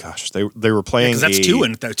 Gosh, they were playing. Because that's two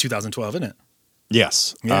in 2012, isn't it?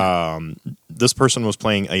 Yes. Yeah. This person was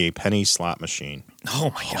playing a penny slot machine.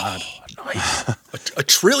 Oh my God. Nice. a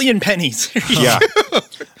trillion pennies. Yeah.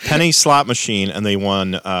 Penny slot machine, and they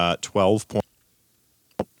won 12 points.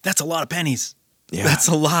 That's a lot of pennies. Yeah. That's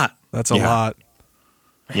a lot. That's a Yeah. lot.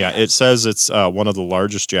 Yeah, it says it's one of the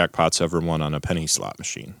largest jackpots ever won on a penny slot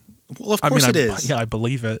machine. Well, of course it is. Yeah, I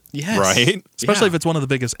believe it. Yes. Right? Especially if Yeah. it's one of the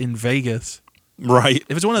biggest in Vegas. Right.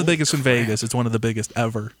 If it's one of the biggest in Vegas, it's one of the biggest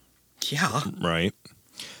ever. Yeah. Right.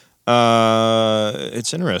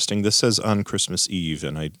 It's interesting. This says on Christmas Eve,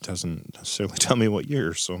 and it doesn't necessarily tell me what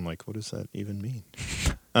year. So I'm like, what does that even mean?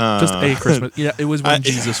 Just a Christmas. Yeah, it was when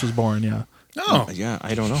Jesus was born. Yeah, Oh. Yeah,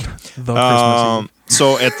 I don't know. the Christmas Eve.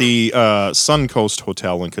 So at the Suncoast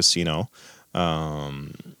Hotel and Casino,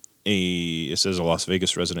 it says a Las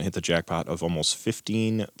Vegas resident hit the jackpot of almost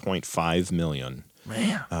 $15.5 million.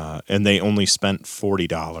 Man, And they only spent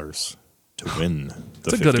 $40 to win the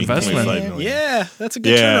It's a good investment. $15.5 million. Yeah, that's a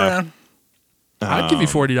good Yeah. turnaround. I'd give you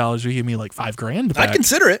 $40. You give me like $5,000 back. I'd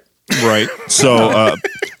consider it. Right. So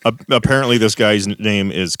apparently this guy's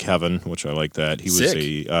name is Kevin, which I like that. He was Sick.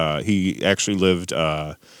 he actually lived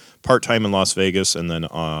part-time in Las Vegas and then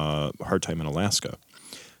part-time in Alaska.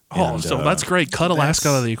 Oh, And, so that's great. Cut Alaska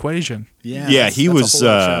out of the equation. Yeah. Yeah, that's he a was whole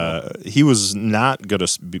lot of travel. he was not going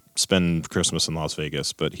to spend Christmas in Las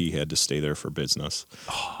Vegas, but he had to stay there for business.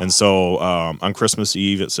 And so on Christmas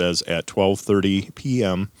Eve, it says at 12:30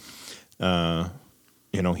 p.m.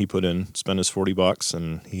 He spent his $40,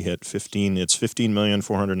 and he hit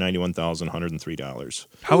 $15,491,103.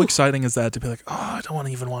 How exciting is that to be like, oh, I don't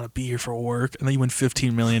even want to be here for work, and then you win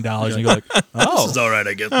 $15 million, and you go like, oh, This is all right,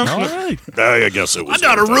 I guess. all right, I guess it was. I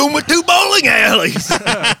got a room with 2 bowling alleys.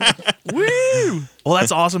 woo. Well, that's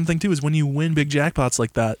the awesome thing too is when you win big jackpots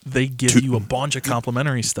like that, they give you a bunch of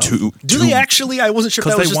complimentary stuff Do they actually? I wasn't sure if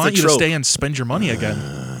because that was they just want the you to trope. stay and spend your money again.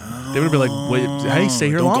 They would be like, wait, hey, stay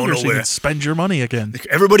here Don't go longer so you nowhere. can spend your money again.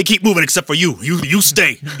 Everybody keep moving except for you. You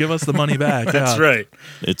stay. Give us the money back. That's yeah. right.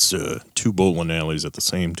 It's 2 bowling alleys at the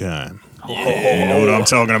same time. You know what I'm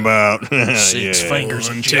talking about? Six Yeah. fingers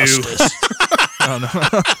of 1, 2. justice. Oh,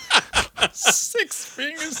 no. 6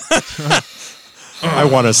 fingers. I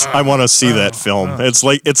want to see that film. It's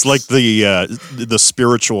like the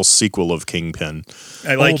spiritual sequel of Kingpin.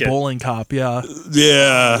 I like it. Bowling cop, yeah.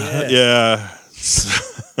 Yeah.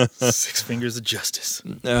 6 fingers of justice.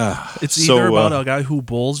 It's So, either about a guy who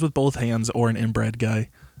bowls with both hands or an inbred guy.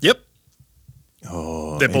 Yep.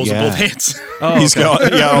 Oh, That bowls yeah. with both hands. Oh, He's okay.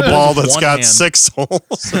 got a ball that's One got hand. 6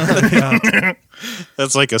 holes. Yeah.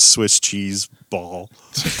 That's like a Swiss cheese ball.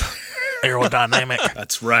 Aerodynamic.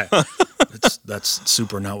 That's right. That's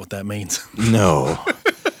super not what that means. No.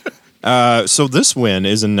 So this win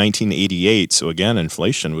is in 1988. So again,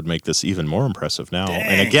 inflation would make this even more impressive now. Dang.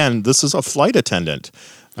 And again, this is a flight attendant.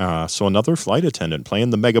 So another flight attendant playing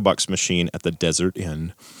the Megabucks machine at the Desert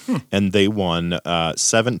Inn, and they won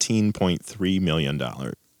 $17.3 million.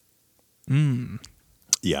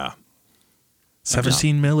 Yeah,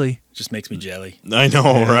 17 milli. Just makes me jelly. I know,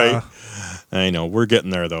 Yeah. right? I know. We're getting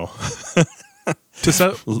there though.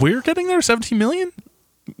 We're getting there, 17 million?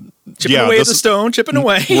 Chipping Yeah, away at this the is- stone, chipping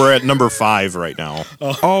away. We're at number 5 right now.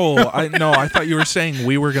 Oh, I thought you were saying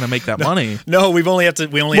we were going to make that money. No, we only have to.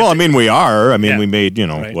 Well, I mean, we are. I mean, Yeah. we made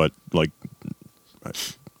Right.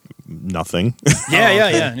 nothing.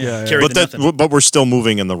 Yeah. Yeah. Carry but the nothing. but we're still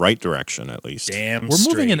moving in the right direction at least. Damn We're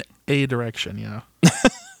moving in straight. a direction, yeah.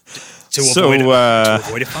 to So,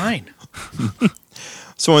 avoid a fine.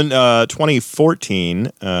 So in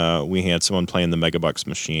 2014, we had someone playing the Megabucks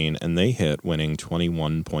machine, and they hit winning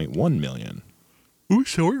 $21.1 million. Ooh,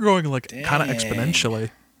 so we're growing like kind of Dang.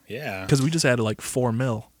 exponentially Yeah. because we just added like 4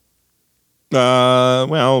 mil.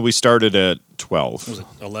 Well, we started at 12. Was it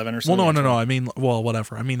 11 or Well, something? no. I mean, well,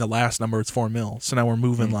 whatever. I mean, the last number is 4 mil. So now we're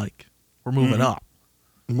moving we're moving up.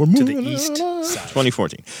 We're To moving the east on. side.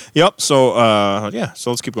 2014. Yep. So so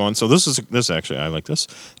let's keep going. So this actually I like this.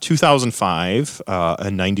 2005, a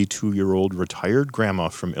 92-year-old retired grandma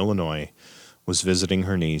from Illinois was visiting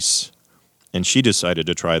her niece, and she decided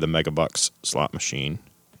to try the Megabucks slot machine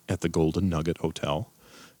at the Golden Nugget Hotel.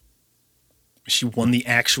 She won the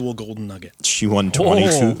actual golden nugget. She won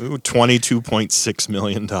 $22.6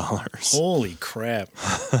 million. Holy crap.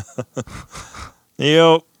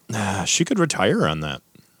 Yep. She could retire on that.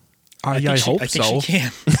 I hope I think so. she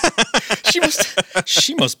can.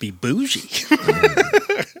 she must be bougie. Can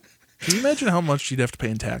you imagine how much she'd have to pay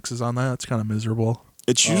in taxes on that? It's kind of miserable.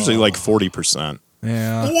 It's usually like 40%.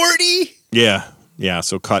 Yeah. 40? Yeah.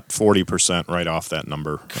 So cut 40% right off that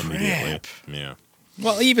number immediately. Yeah.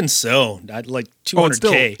 Well, even so, I'd like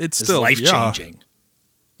 $200K it's is still life changing.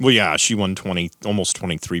 Well, yeah, she won almost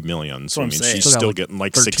 23 million. So I mean, she's Still got still like getting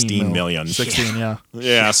like 13 16 million. 16, yeah.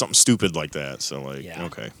 Yeah, something stupid like that. So like,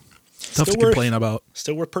 okay. Tough to complain about.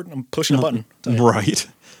 Still worth pushing a button. Right.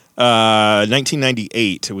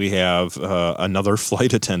 1998, we have another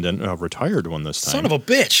flight attendant, a retired one this time. Son of a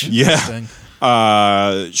bitch. Yeah.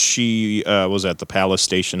 She was at the Palace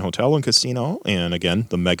Station Hotel and Casino, and again,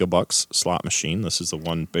 the Megabucks slot machine. This is the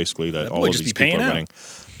one basically that all of these people are winning.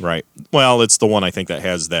 Right. Well, it's the one I think that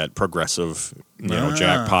has that progressive,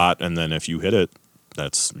 jackpot, and then if you hit it,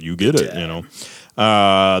 you get it.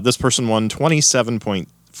 This person won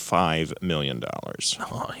 $27.5 million.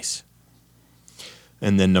 Nice.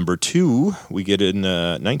 And then number 2, we get in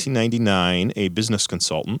 1999, a business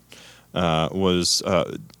consultant was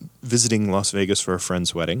visiting Las Vegas for a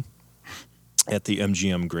friend's wedding at the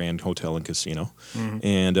MGM Grand Hotel and Casino. Mm-hmm.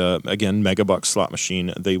 And again, Megabucks slot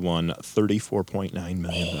machine, they won $34.9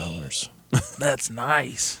 million. That's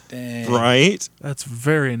nice. Dang. Right? That's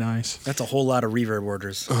very nice. That's a whole lot of reverb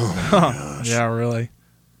orders. Oh, my gosh. Yeah, really.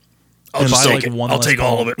 I'll take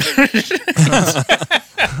all of it.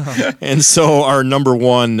 And so our number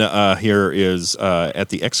 1 here is at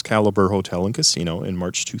the Excalibur Hotel and Casino in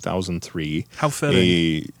March 2003. How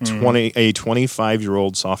fitting. A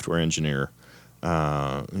 25-year-old software engineer.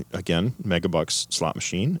 Again, Megabucks slot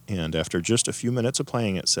machine. And after just a few minutes of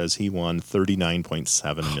playing, it says he won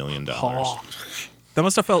 $39.7 million. Oh, that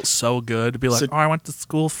must have felt so good to be like, I went to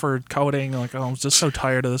school for coding. Like, I was just so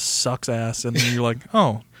tired of this sucks ass. And then you're like,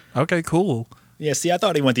 oh, okay, cool. Yeah, see, I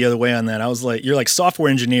thought he went the other way on that. I was like, you're like, software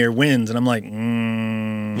engineer wins. And I'm like,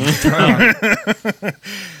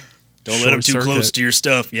 don't let him too close to your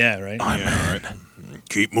stuff. Yeah, right? Right.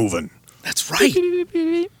 Keep moving. That's right.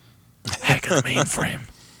 Heck of the mainframe.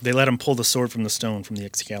 They let him pull the sword from the stone, from the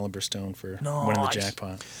Excalibur stone for winning the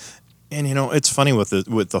jackpot. And, it's funny with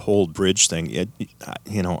the whole bridge thing.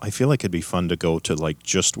 I feel like it'd be fun to go to, like,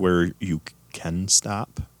 just where you can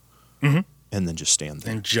stop. Mm-hmm. And then just stand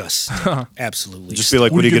there. And just absolutely just be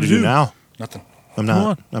like, what are you going to do now? Nothing. I'm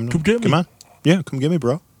not. Come get me. Come on. Yeah, come get me,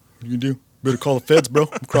 bro. What you do? Better call the feds, bro.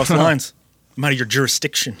 I'm crossing the lines. I'm out of your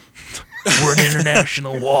jurisdiction. We're in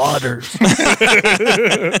international waters.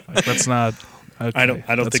 That's not. Okay. I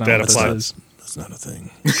don't think that applies. That's not a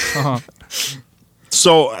thing.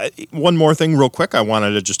 So one more thing real quick I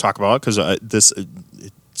wanted to just talk about, because it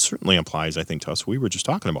certainly applies, I think, to us. We were just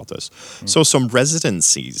talking about this. So some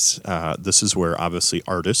residencies. This is where obviously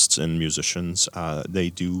artists and musicians, they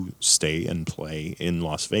do stay and play in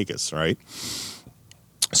Las Vegas, right?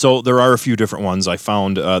 So there are a few different ones. I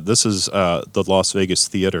found this is the Las Vegas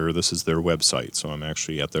Theater. This is their website. So I'm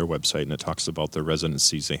actually at their website, and it talks about the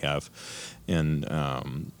residencies they have.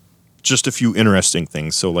 And just a few interesting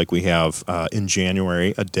things. So like we have in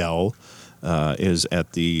January, Adele is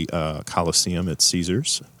at the Coliseum at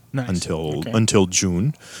Caesars until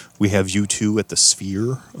June. We have U2 at the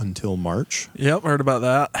Sphere until March. Yep, heard about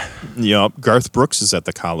that. Yep. Garth Brooks is at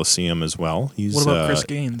the Coliseum as well. What about Chris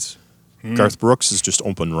Gaines? Garth Brooks is just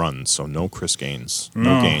open run, so no Chris Gaines.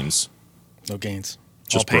 No gains. No gains.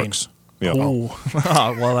 Just All Brooks. Yep. Oh.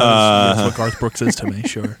 Well, that's what Garth Brooks is to me,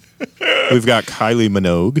 sure. We've got Kylie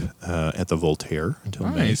Minogue at the Voltaire until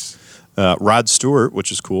nice. May. Rod Stewart,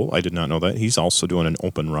 which is cool. I did not know that. He's also doing an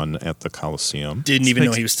open run at the Coliseum. Didn't even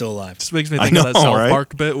know he was still alive. This makes me think of that South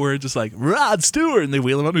Park bit where it's just like, Rod Stewart, and they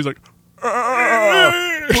wheel him up, and he's like,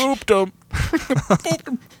 pooped him.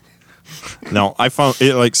 No, I found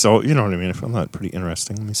it what I mean? I found that pretty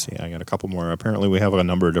interesting. Let me see. I got a couple more. Apparently, we have a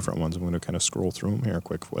number of different ones. I'm going to kind of scroll through them here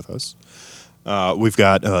quick with us. We've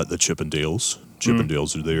got the Chippendales.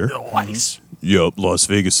 Chippendales are there. Nice. Yep, Las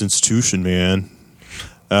Vegas institution, man.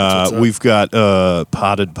 We've got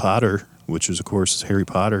Potted Potter, which is, of course, Harry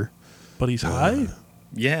Potter. But he's high?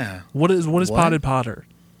 Yeah. What is Potted Potter?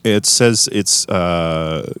 It says it's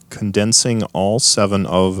condensing all 7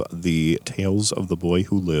 of the tales of the boy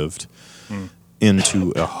who lived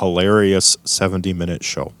into a hilarious 70-minute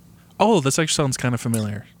show. Oh, this actually sounds kind of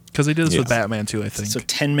familiar. Because they did this with Yes. Batman too, I think. So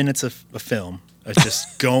 10 minutes of a film of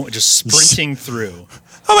just sprinting through.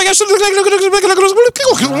 Oh my gosh!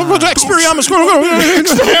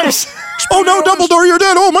 Oh no, Dumbledore, you're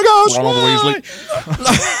dead! Oh my gosh!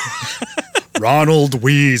 Ronald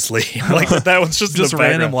Weasley. Like that one's just Just the a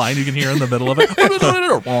random background. line you can hear in the middle of it.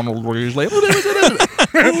 Ronald Weasley.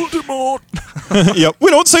 Voldemort. Yep,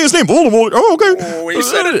 we don't say his name. Voldemort. Oh, okay. We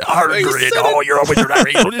said it. Hagrid. Oh, you're always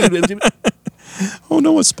Oh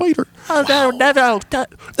no, a spider. Oh, no, never. It's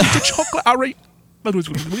a chocolate. Harry.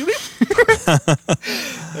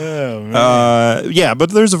 Yeah, but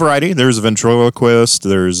there's a variety. There's a ventriloquist.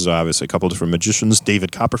 There's obviously a couple different magicians.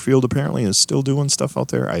 David Copperfield apparently is still doing stuff out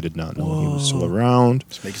there. I did not know he was still around.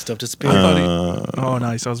 Just making stuff disappear. Oh,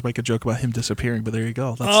 nice. I was making a joke about him disappearing, but there you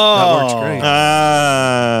go. That works great.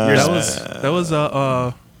 That was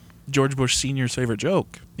George Bush Sr.'s favorite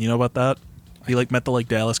joke. You know about that? He met the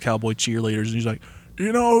Dallas Cowboy cheerleaders, and he's like,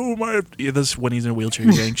 you know who this when he's in a wheelchair,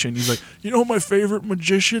 he's ancient. He's like, you know who my favorite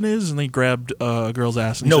magician is? And he grabbed a girl's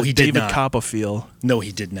ass. And He did David not. Copperfield. No,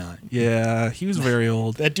 he did not. Yeah, he was very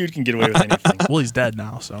old. That dude can get away with anything. Well, he's dead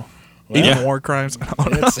now, so Well, even war crimes. I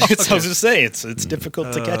don't know. I was going to say, it's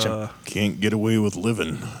difficult to catch him. Can't get away with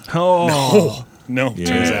living. Oh, No,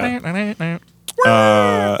 turns out.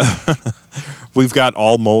 We've got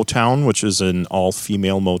All Motown, which is an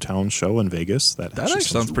all-female Motown show in Vegas. That actually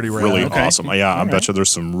sounds pretty rad. really Okay. awesome. Yeah, I bet you there's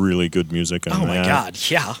some really good music in Oh, my that. God.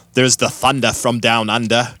 Yeah. There's the Thunder from Down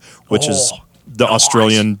Under, which is the nice.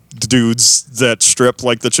 Australian dudes that strip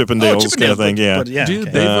like the Chippendales kind of thing. Yeah. But yeah, dude,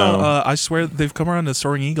 okay. they've I swear they've come around to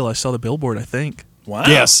Soaring Eagle. I saw the billboard, I think. Wow.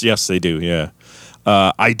 Yes, they do. Yeah.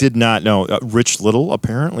 I did not know. Rich Little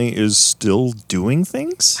apparently is still doing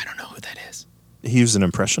things. I don't know who that is. He was an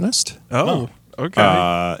impressionist. Oh,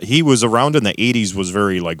 okay. He was around in the 80s, was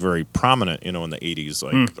very prominent, in the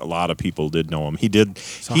 80s. A lot of people did know him.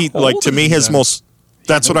 how old To me, is he his then? most,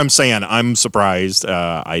 that's what I'm saying. I'm surprised.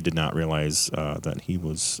 I did not realize that he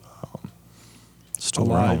was still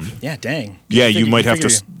Alive. around. Yeah, dang. Yeah, you might have to,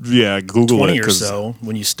 Google 20 it. or so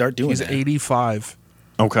when you start doing He's that. 85.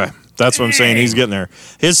 Okay. That's what I'm saying. He's getting there.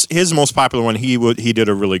 His most popular one, he did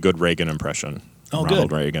a really good Reagan impression. Oh, Ronald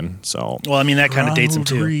good. Reagan. So Well, I mean, that kind of dates him,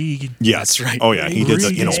 too. Reagan. yes. That's right. Oh yeah, he did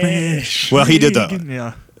the Smash. well, he did Reagan,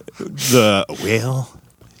 the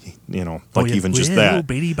yeah. even just that.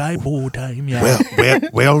 Baby by bow time, yeah.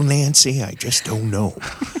 Well, Nancy, I just don't know.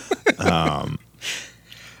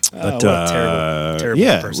 What a terrible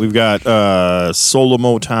yeah, person. we've got Soul of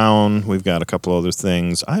Motown. We've got a couple other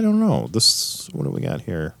things. I don't know. What do we got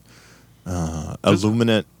here?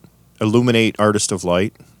 Illuminate Artist of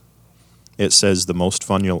Light. It says the most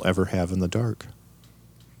fun you'll ever have in the dark.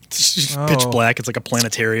 It's just pitch black. It's like a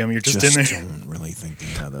planetarium. You're just in there. don't really think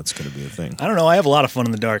that's going to be a thing. I don't know. I have a lot of fun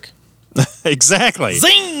in the dark. Exactly.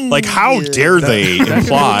 Zing! Like, how dare they That could go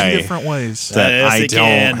imply two different ways. that Yes, I it don't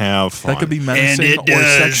can. have fun? That could be menacing it or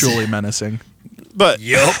does. sexually menacing. But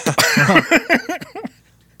Yup.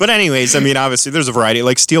 But anyways, I mean, obviously, there's a variety.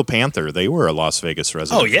 Like Steel Panther, they were a Las Vegas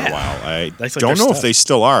resident Oh, yeah. for a while. I That's like don't their know if stuff. they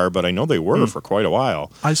still are, but I know they were for quite a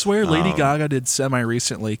while. I swear Lady Gaga did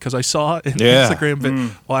semi-recently because I saw it in Yeah.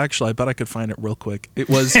 Instagram. Well, actually, I bet I could find it real quick. It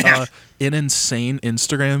was an insane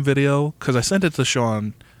Instagram video because I sent it to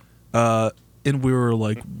Sean, and we were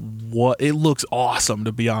like, what? It looks awesome,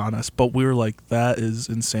 to be honest, but we were like, that is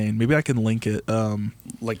insane. Maybe I can link it.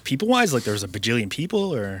 Like, people-wise, like, there was a bajillion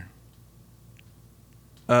people, or...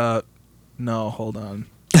 No, hold on.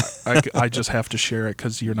 I just have to share it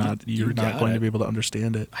because you're not got going it. to be able to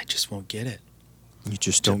understand it. I just won't get it. You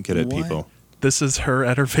just don't get it, What? people. This is her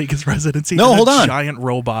at her Vegas residency. No, in a hold on. Giant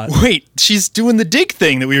robot. Wait, she's doing the dig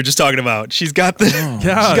thing that we were just talking about. She's got the... Yeah, She's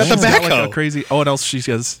got the she's got, like, backhoe. a crazy. Oh, and else she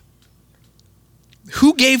says,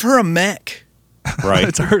 Who gave her a mech? Right.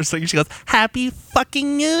 it's her singing. She goes, "Happy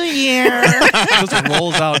fucking New Year!" Just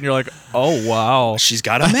rolls out, and you're like, "Oh wow, She's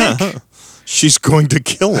got a mech. She's going to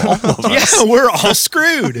kill all of us. Yeah, we're all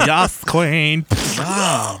screwed. yes, queen."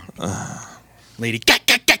 Wow. Lady... Turn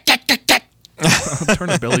Turn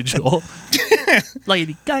to Billy Joel.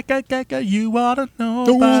 Lady Gaga, you ought to know.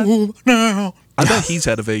 About. now. I bet he's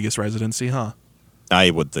had a Vegas residency, huh? I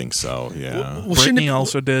would think so, yeah. Well, shouldn't Britney it-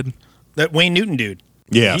 also did. That Wayne Newton dude.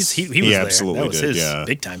 Yes. He was there. absolutely That was did, his yeah.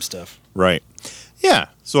 big time stuff. Right. Yeah,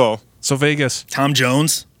 so, So Vegas, Tom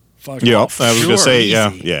Jones. Fuck yeah, off. I was going to Sure, say,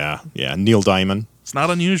 easy. yeah. Neil Diamond. it's not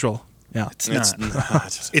unusual. Yeah, It's not.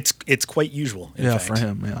 It's quite usual. In yeah, fact. for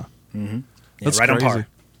him. Yeah, Yeah, that's right crazy. on par.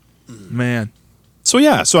 Man. So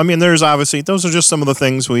I mean, there's obviously, those are just some of the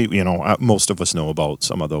things most of us know about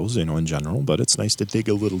some of those, in general, but it's nice to dig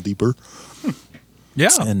a little deeper. Yeah.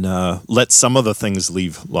 and let some of the things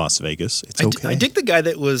leave Las Vegas. It's okay. I dig the guy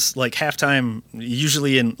that was like halftime,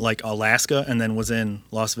 usually in like Alaska, and then was in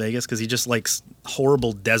Las Vegas because he just likes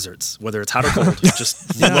horrible deserts, whether it's hot or cold. He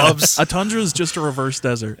just loves. A tundra is just a reverse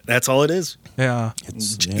desert. That's all it is. Yeah.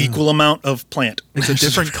 It's Equal amount of plant. It's a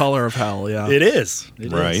different color of hell. Yeah. It is.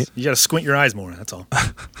 It Right. is. You got to squint your eyes more. That's all.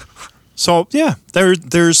 So yeah,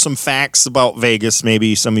 there's some facts about Vegas.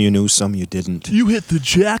 Maybe some of you knew, some you didn't. You hit the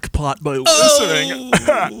jackpot by listening.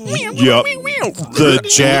 Yep.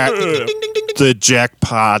 The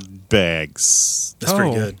jackpot bags. That's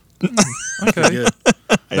pretty good. Okay. Pretty good.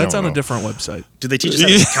 That's on know. a different website. Do they teach us how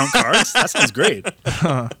to count cards? That sounds great.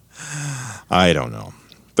 I don't know,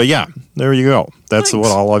 but yeah, there you go. That's Thanks.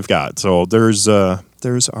 what all I've got. So there's our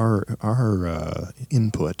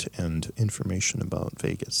input and information about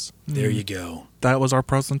Vegas. There you go. That was our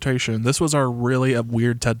presentation. This was our really a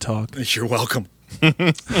weird TED Talk. You're welcome.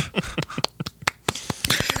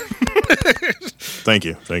 Thank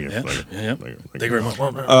you. Yeah. Thank you. Thank you very much.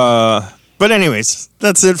 But anyways,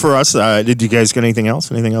 that's it for us. Did you guys get anything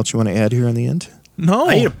else? Anything else you want to add here in the end? No.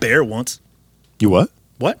 I ate a bear once. You what?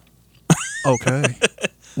 What? Okay.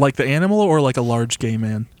 Like the animal or like a large gay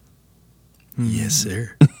man? Yes,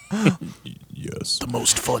 sir. Yes. The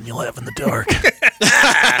most fun you'll have in the dark.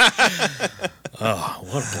 Oh,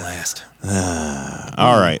 what a blast.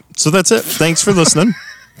 All right. So that's it. Thanks for listening.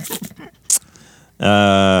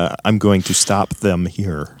 I'm going to stop them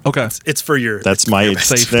here. Okay. It's for your. That's my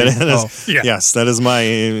Safety. that is- Oh. Yeah. Yes, that is my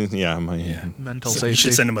Mental You safety.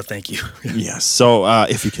 should send him a thank you. yes. So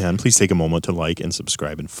if you can, please take a moment to like and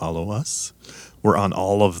subscribe and follow us. We're on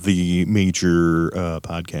all of the major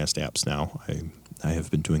podcast apps now. I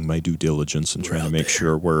have been doing my due diligence and trying to out make there.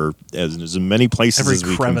 sure we're as many places Every as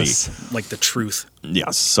we crevice. Like the truth. can be.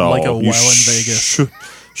 Yes. So Like a you well in Vegas.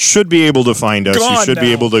 should be able to find us. Go You on should be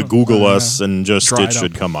now. able to Google us and just Dried it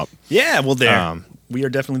should up. come up. Yeah, well, there. We are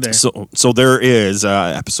definitely there. So there is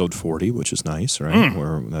episode 40, which is nice, right?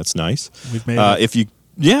 That's nice. We've made it. If you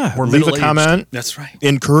We're leave a middle-aged. comment. That's right.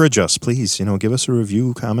 Encourage us, please. Give us a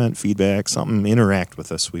review, comment, feedback, something. Interact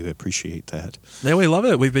with us. We appreciate that. Yeah, we love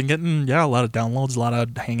it. We've been getting a lot of downloads, a lot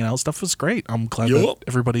of hanging out stuff. Was great. I'm glad Yup. that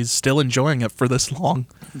everybody's still enjoying it for this long.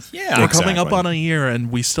 Yeah. We're coming up Exactly. on a year,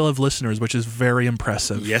 and we still have listeners, which is very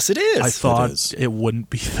impressive. Yes, it is. I thought is. it wouldn't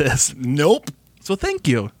be this. Nope. So thank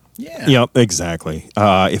you. Yeah. Yep, exactly.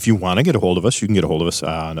 If you want to get a hold of us, you can get a hold of us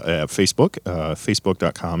on Facebook,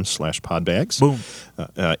 facebook.com/podbags. Boom.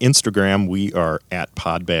 Instagram, we are at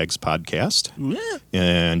Podbags Podcast. Yeah.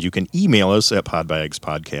 And you can email us at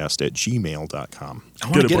podbagspodcast@gmail.com. I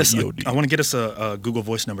want to get us a Google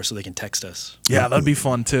Voice number so they can text us. Yeah, that'd be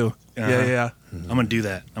fun too. Yeah. I'm going to do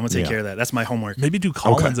that. I'm going to take Yeah. care of that. That's my homework. Maybe do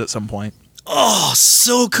call-ins at some point. Oh,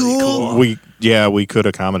 so cool. We could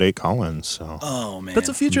accommodate call-ins. So. Oh, man. That's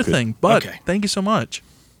a future Okay. thing. But Okay. thank you so much.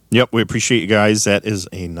 Yep, we appreciate you guys. That is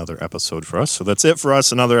another episode for us. So that's it for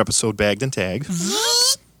us. Another episode bagged and tagged.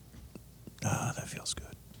 That feels good.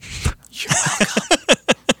 You're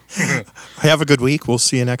welcome. Have a good week. We'll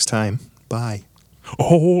see you next time. Bye.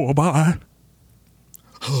 Oh, bye.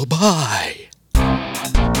 Oh, bye.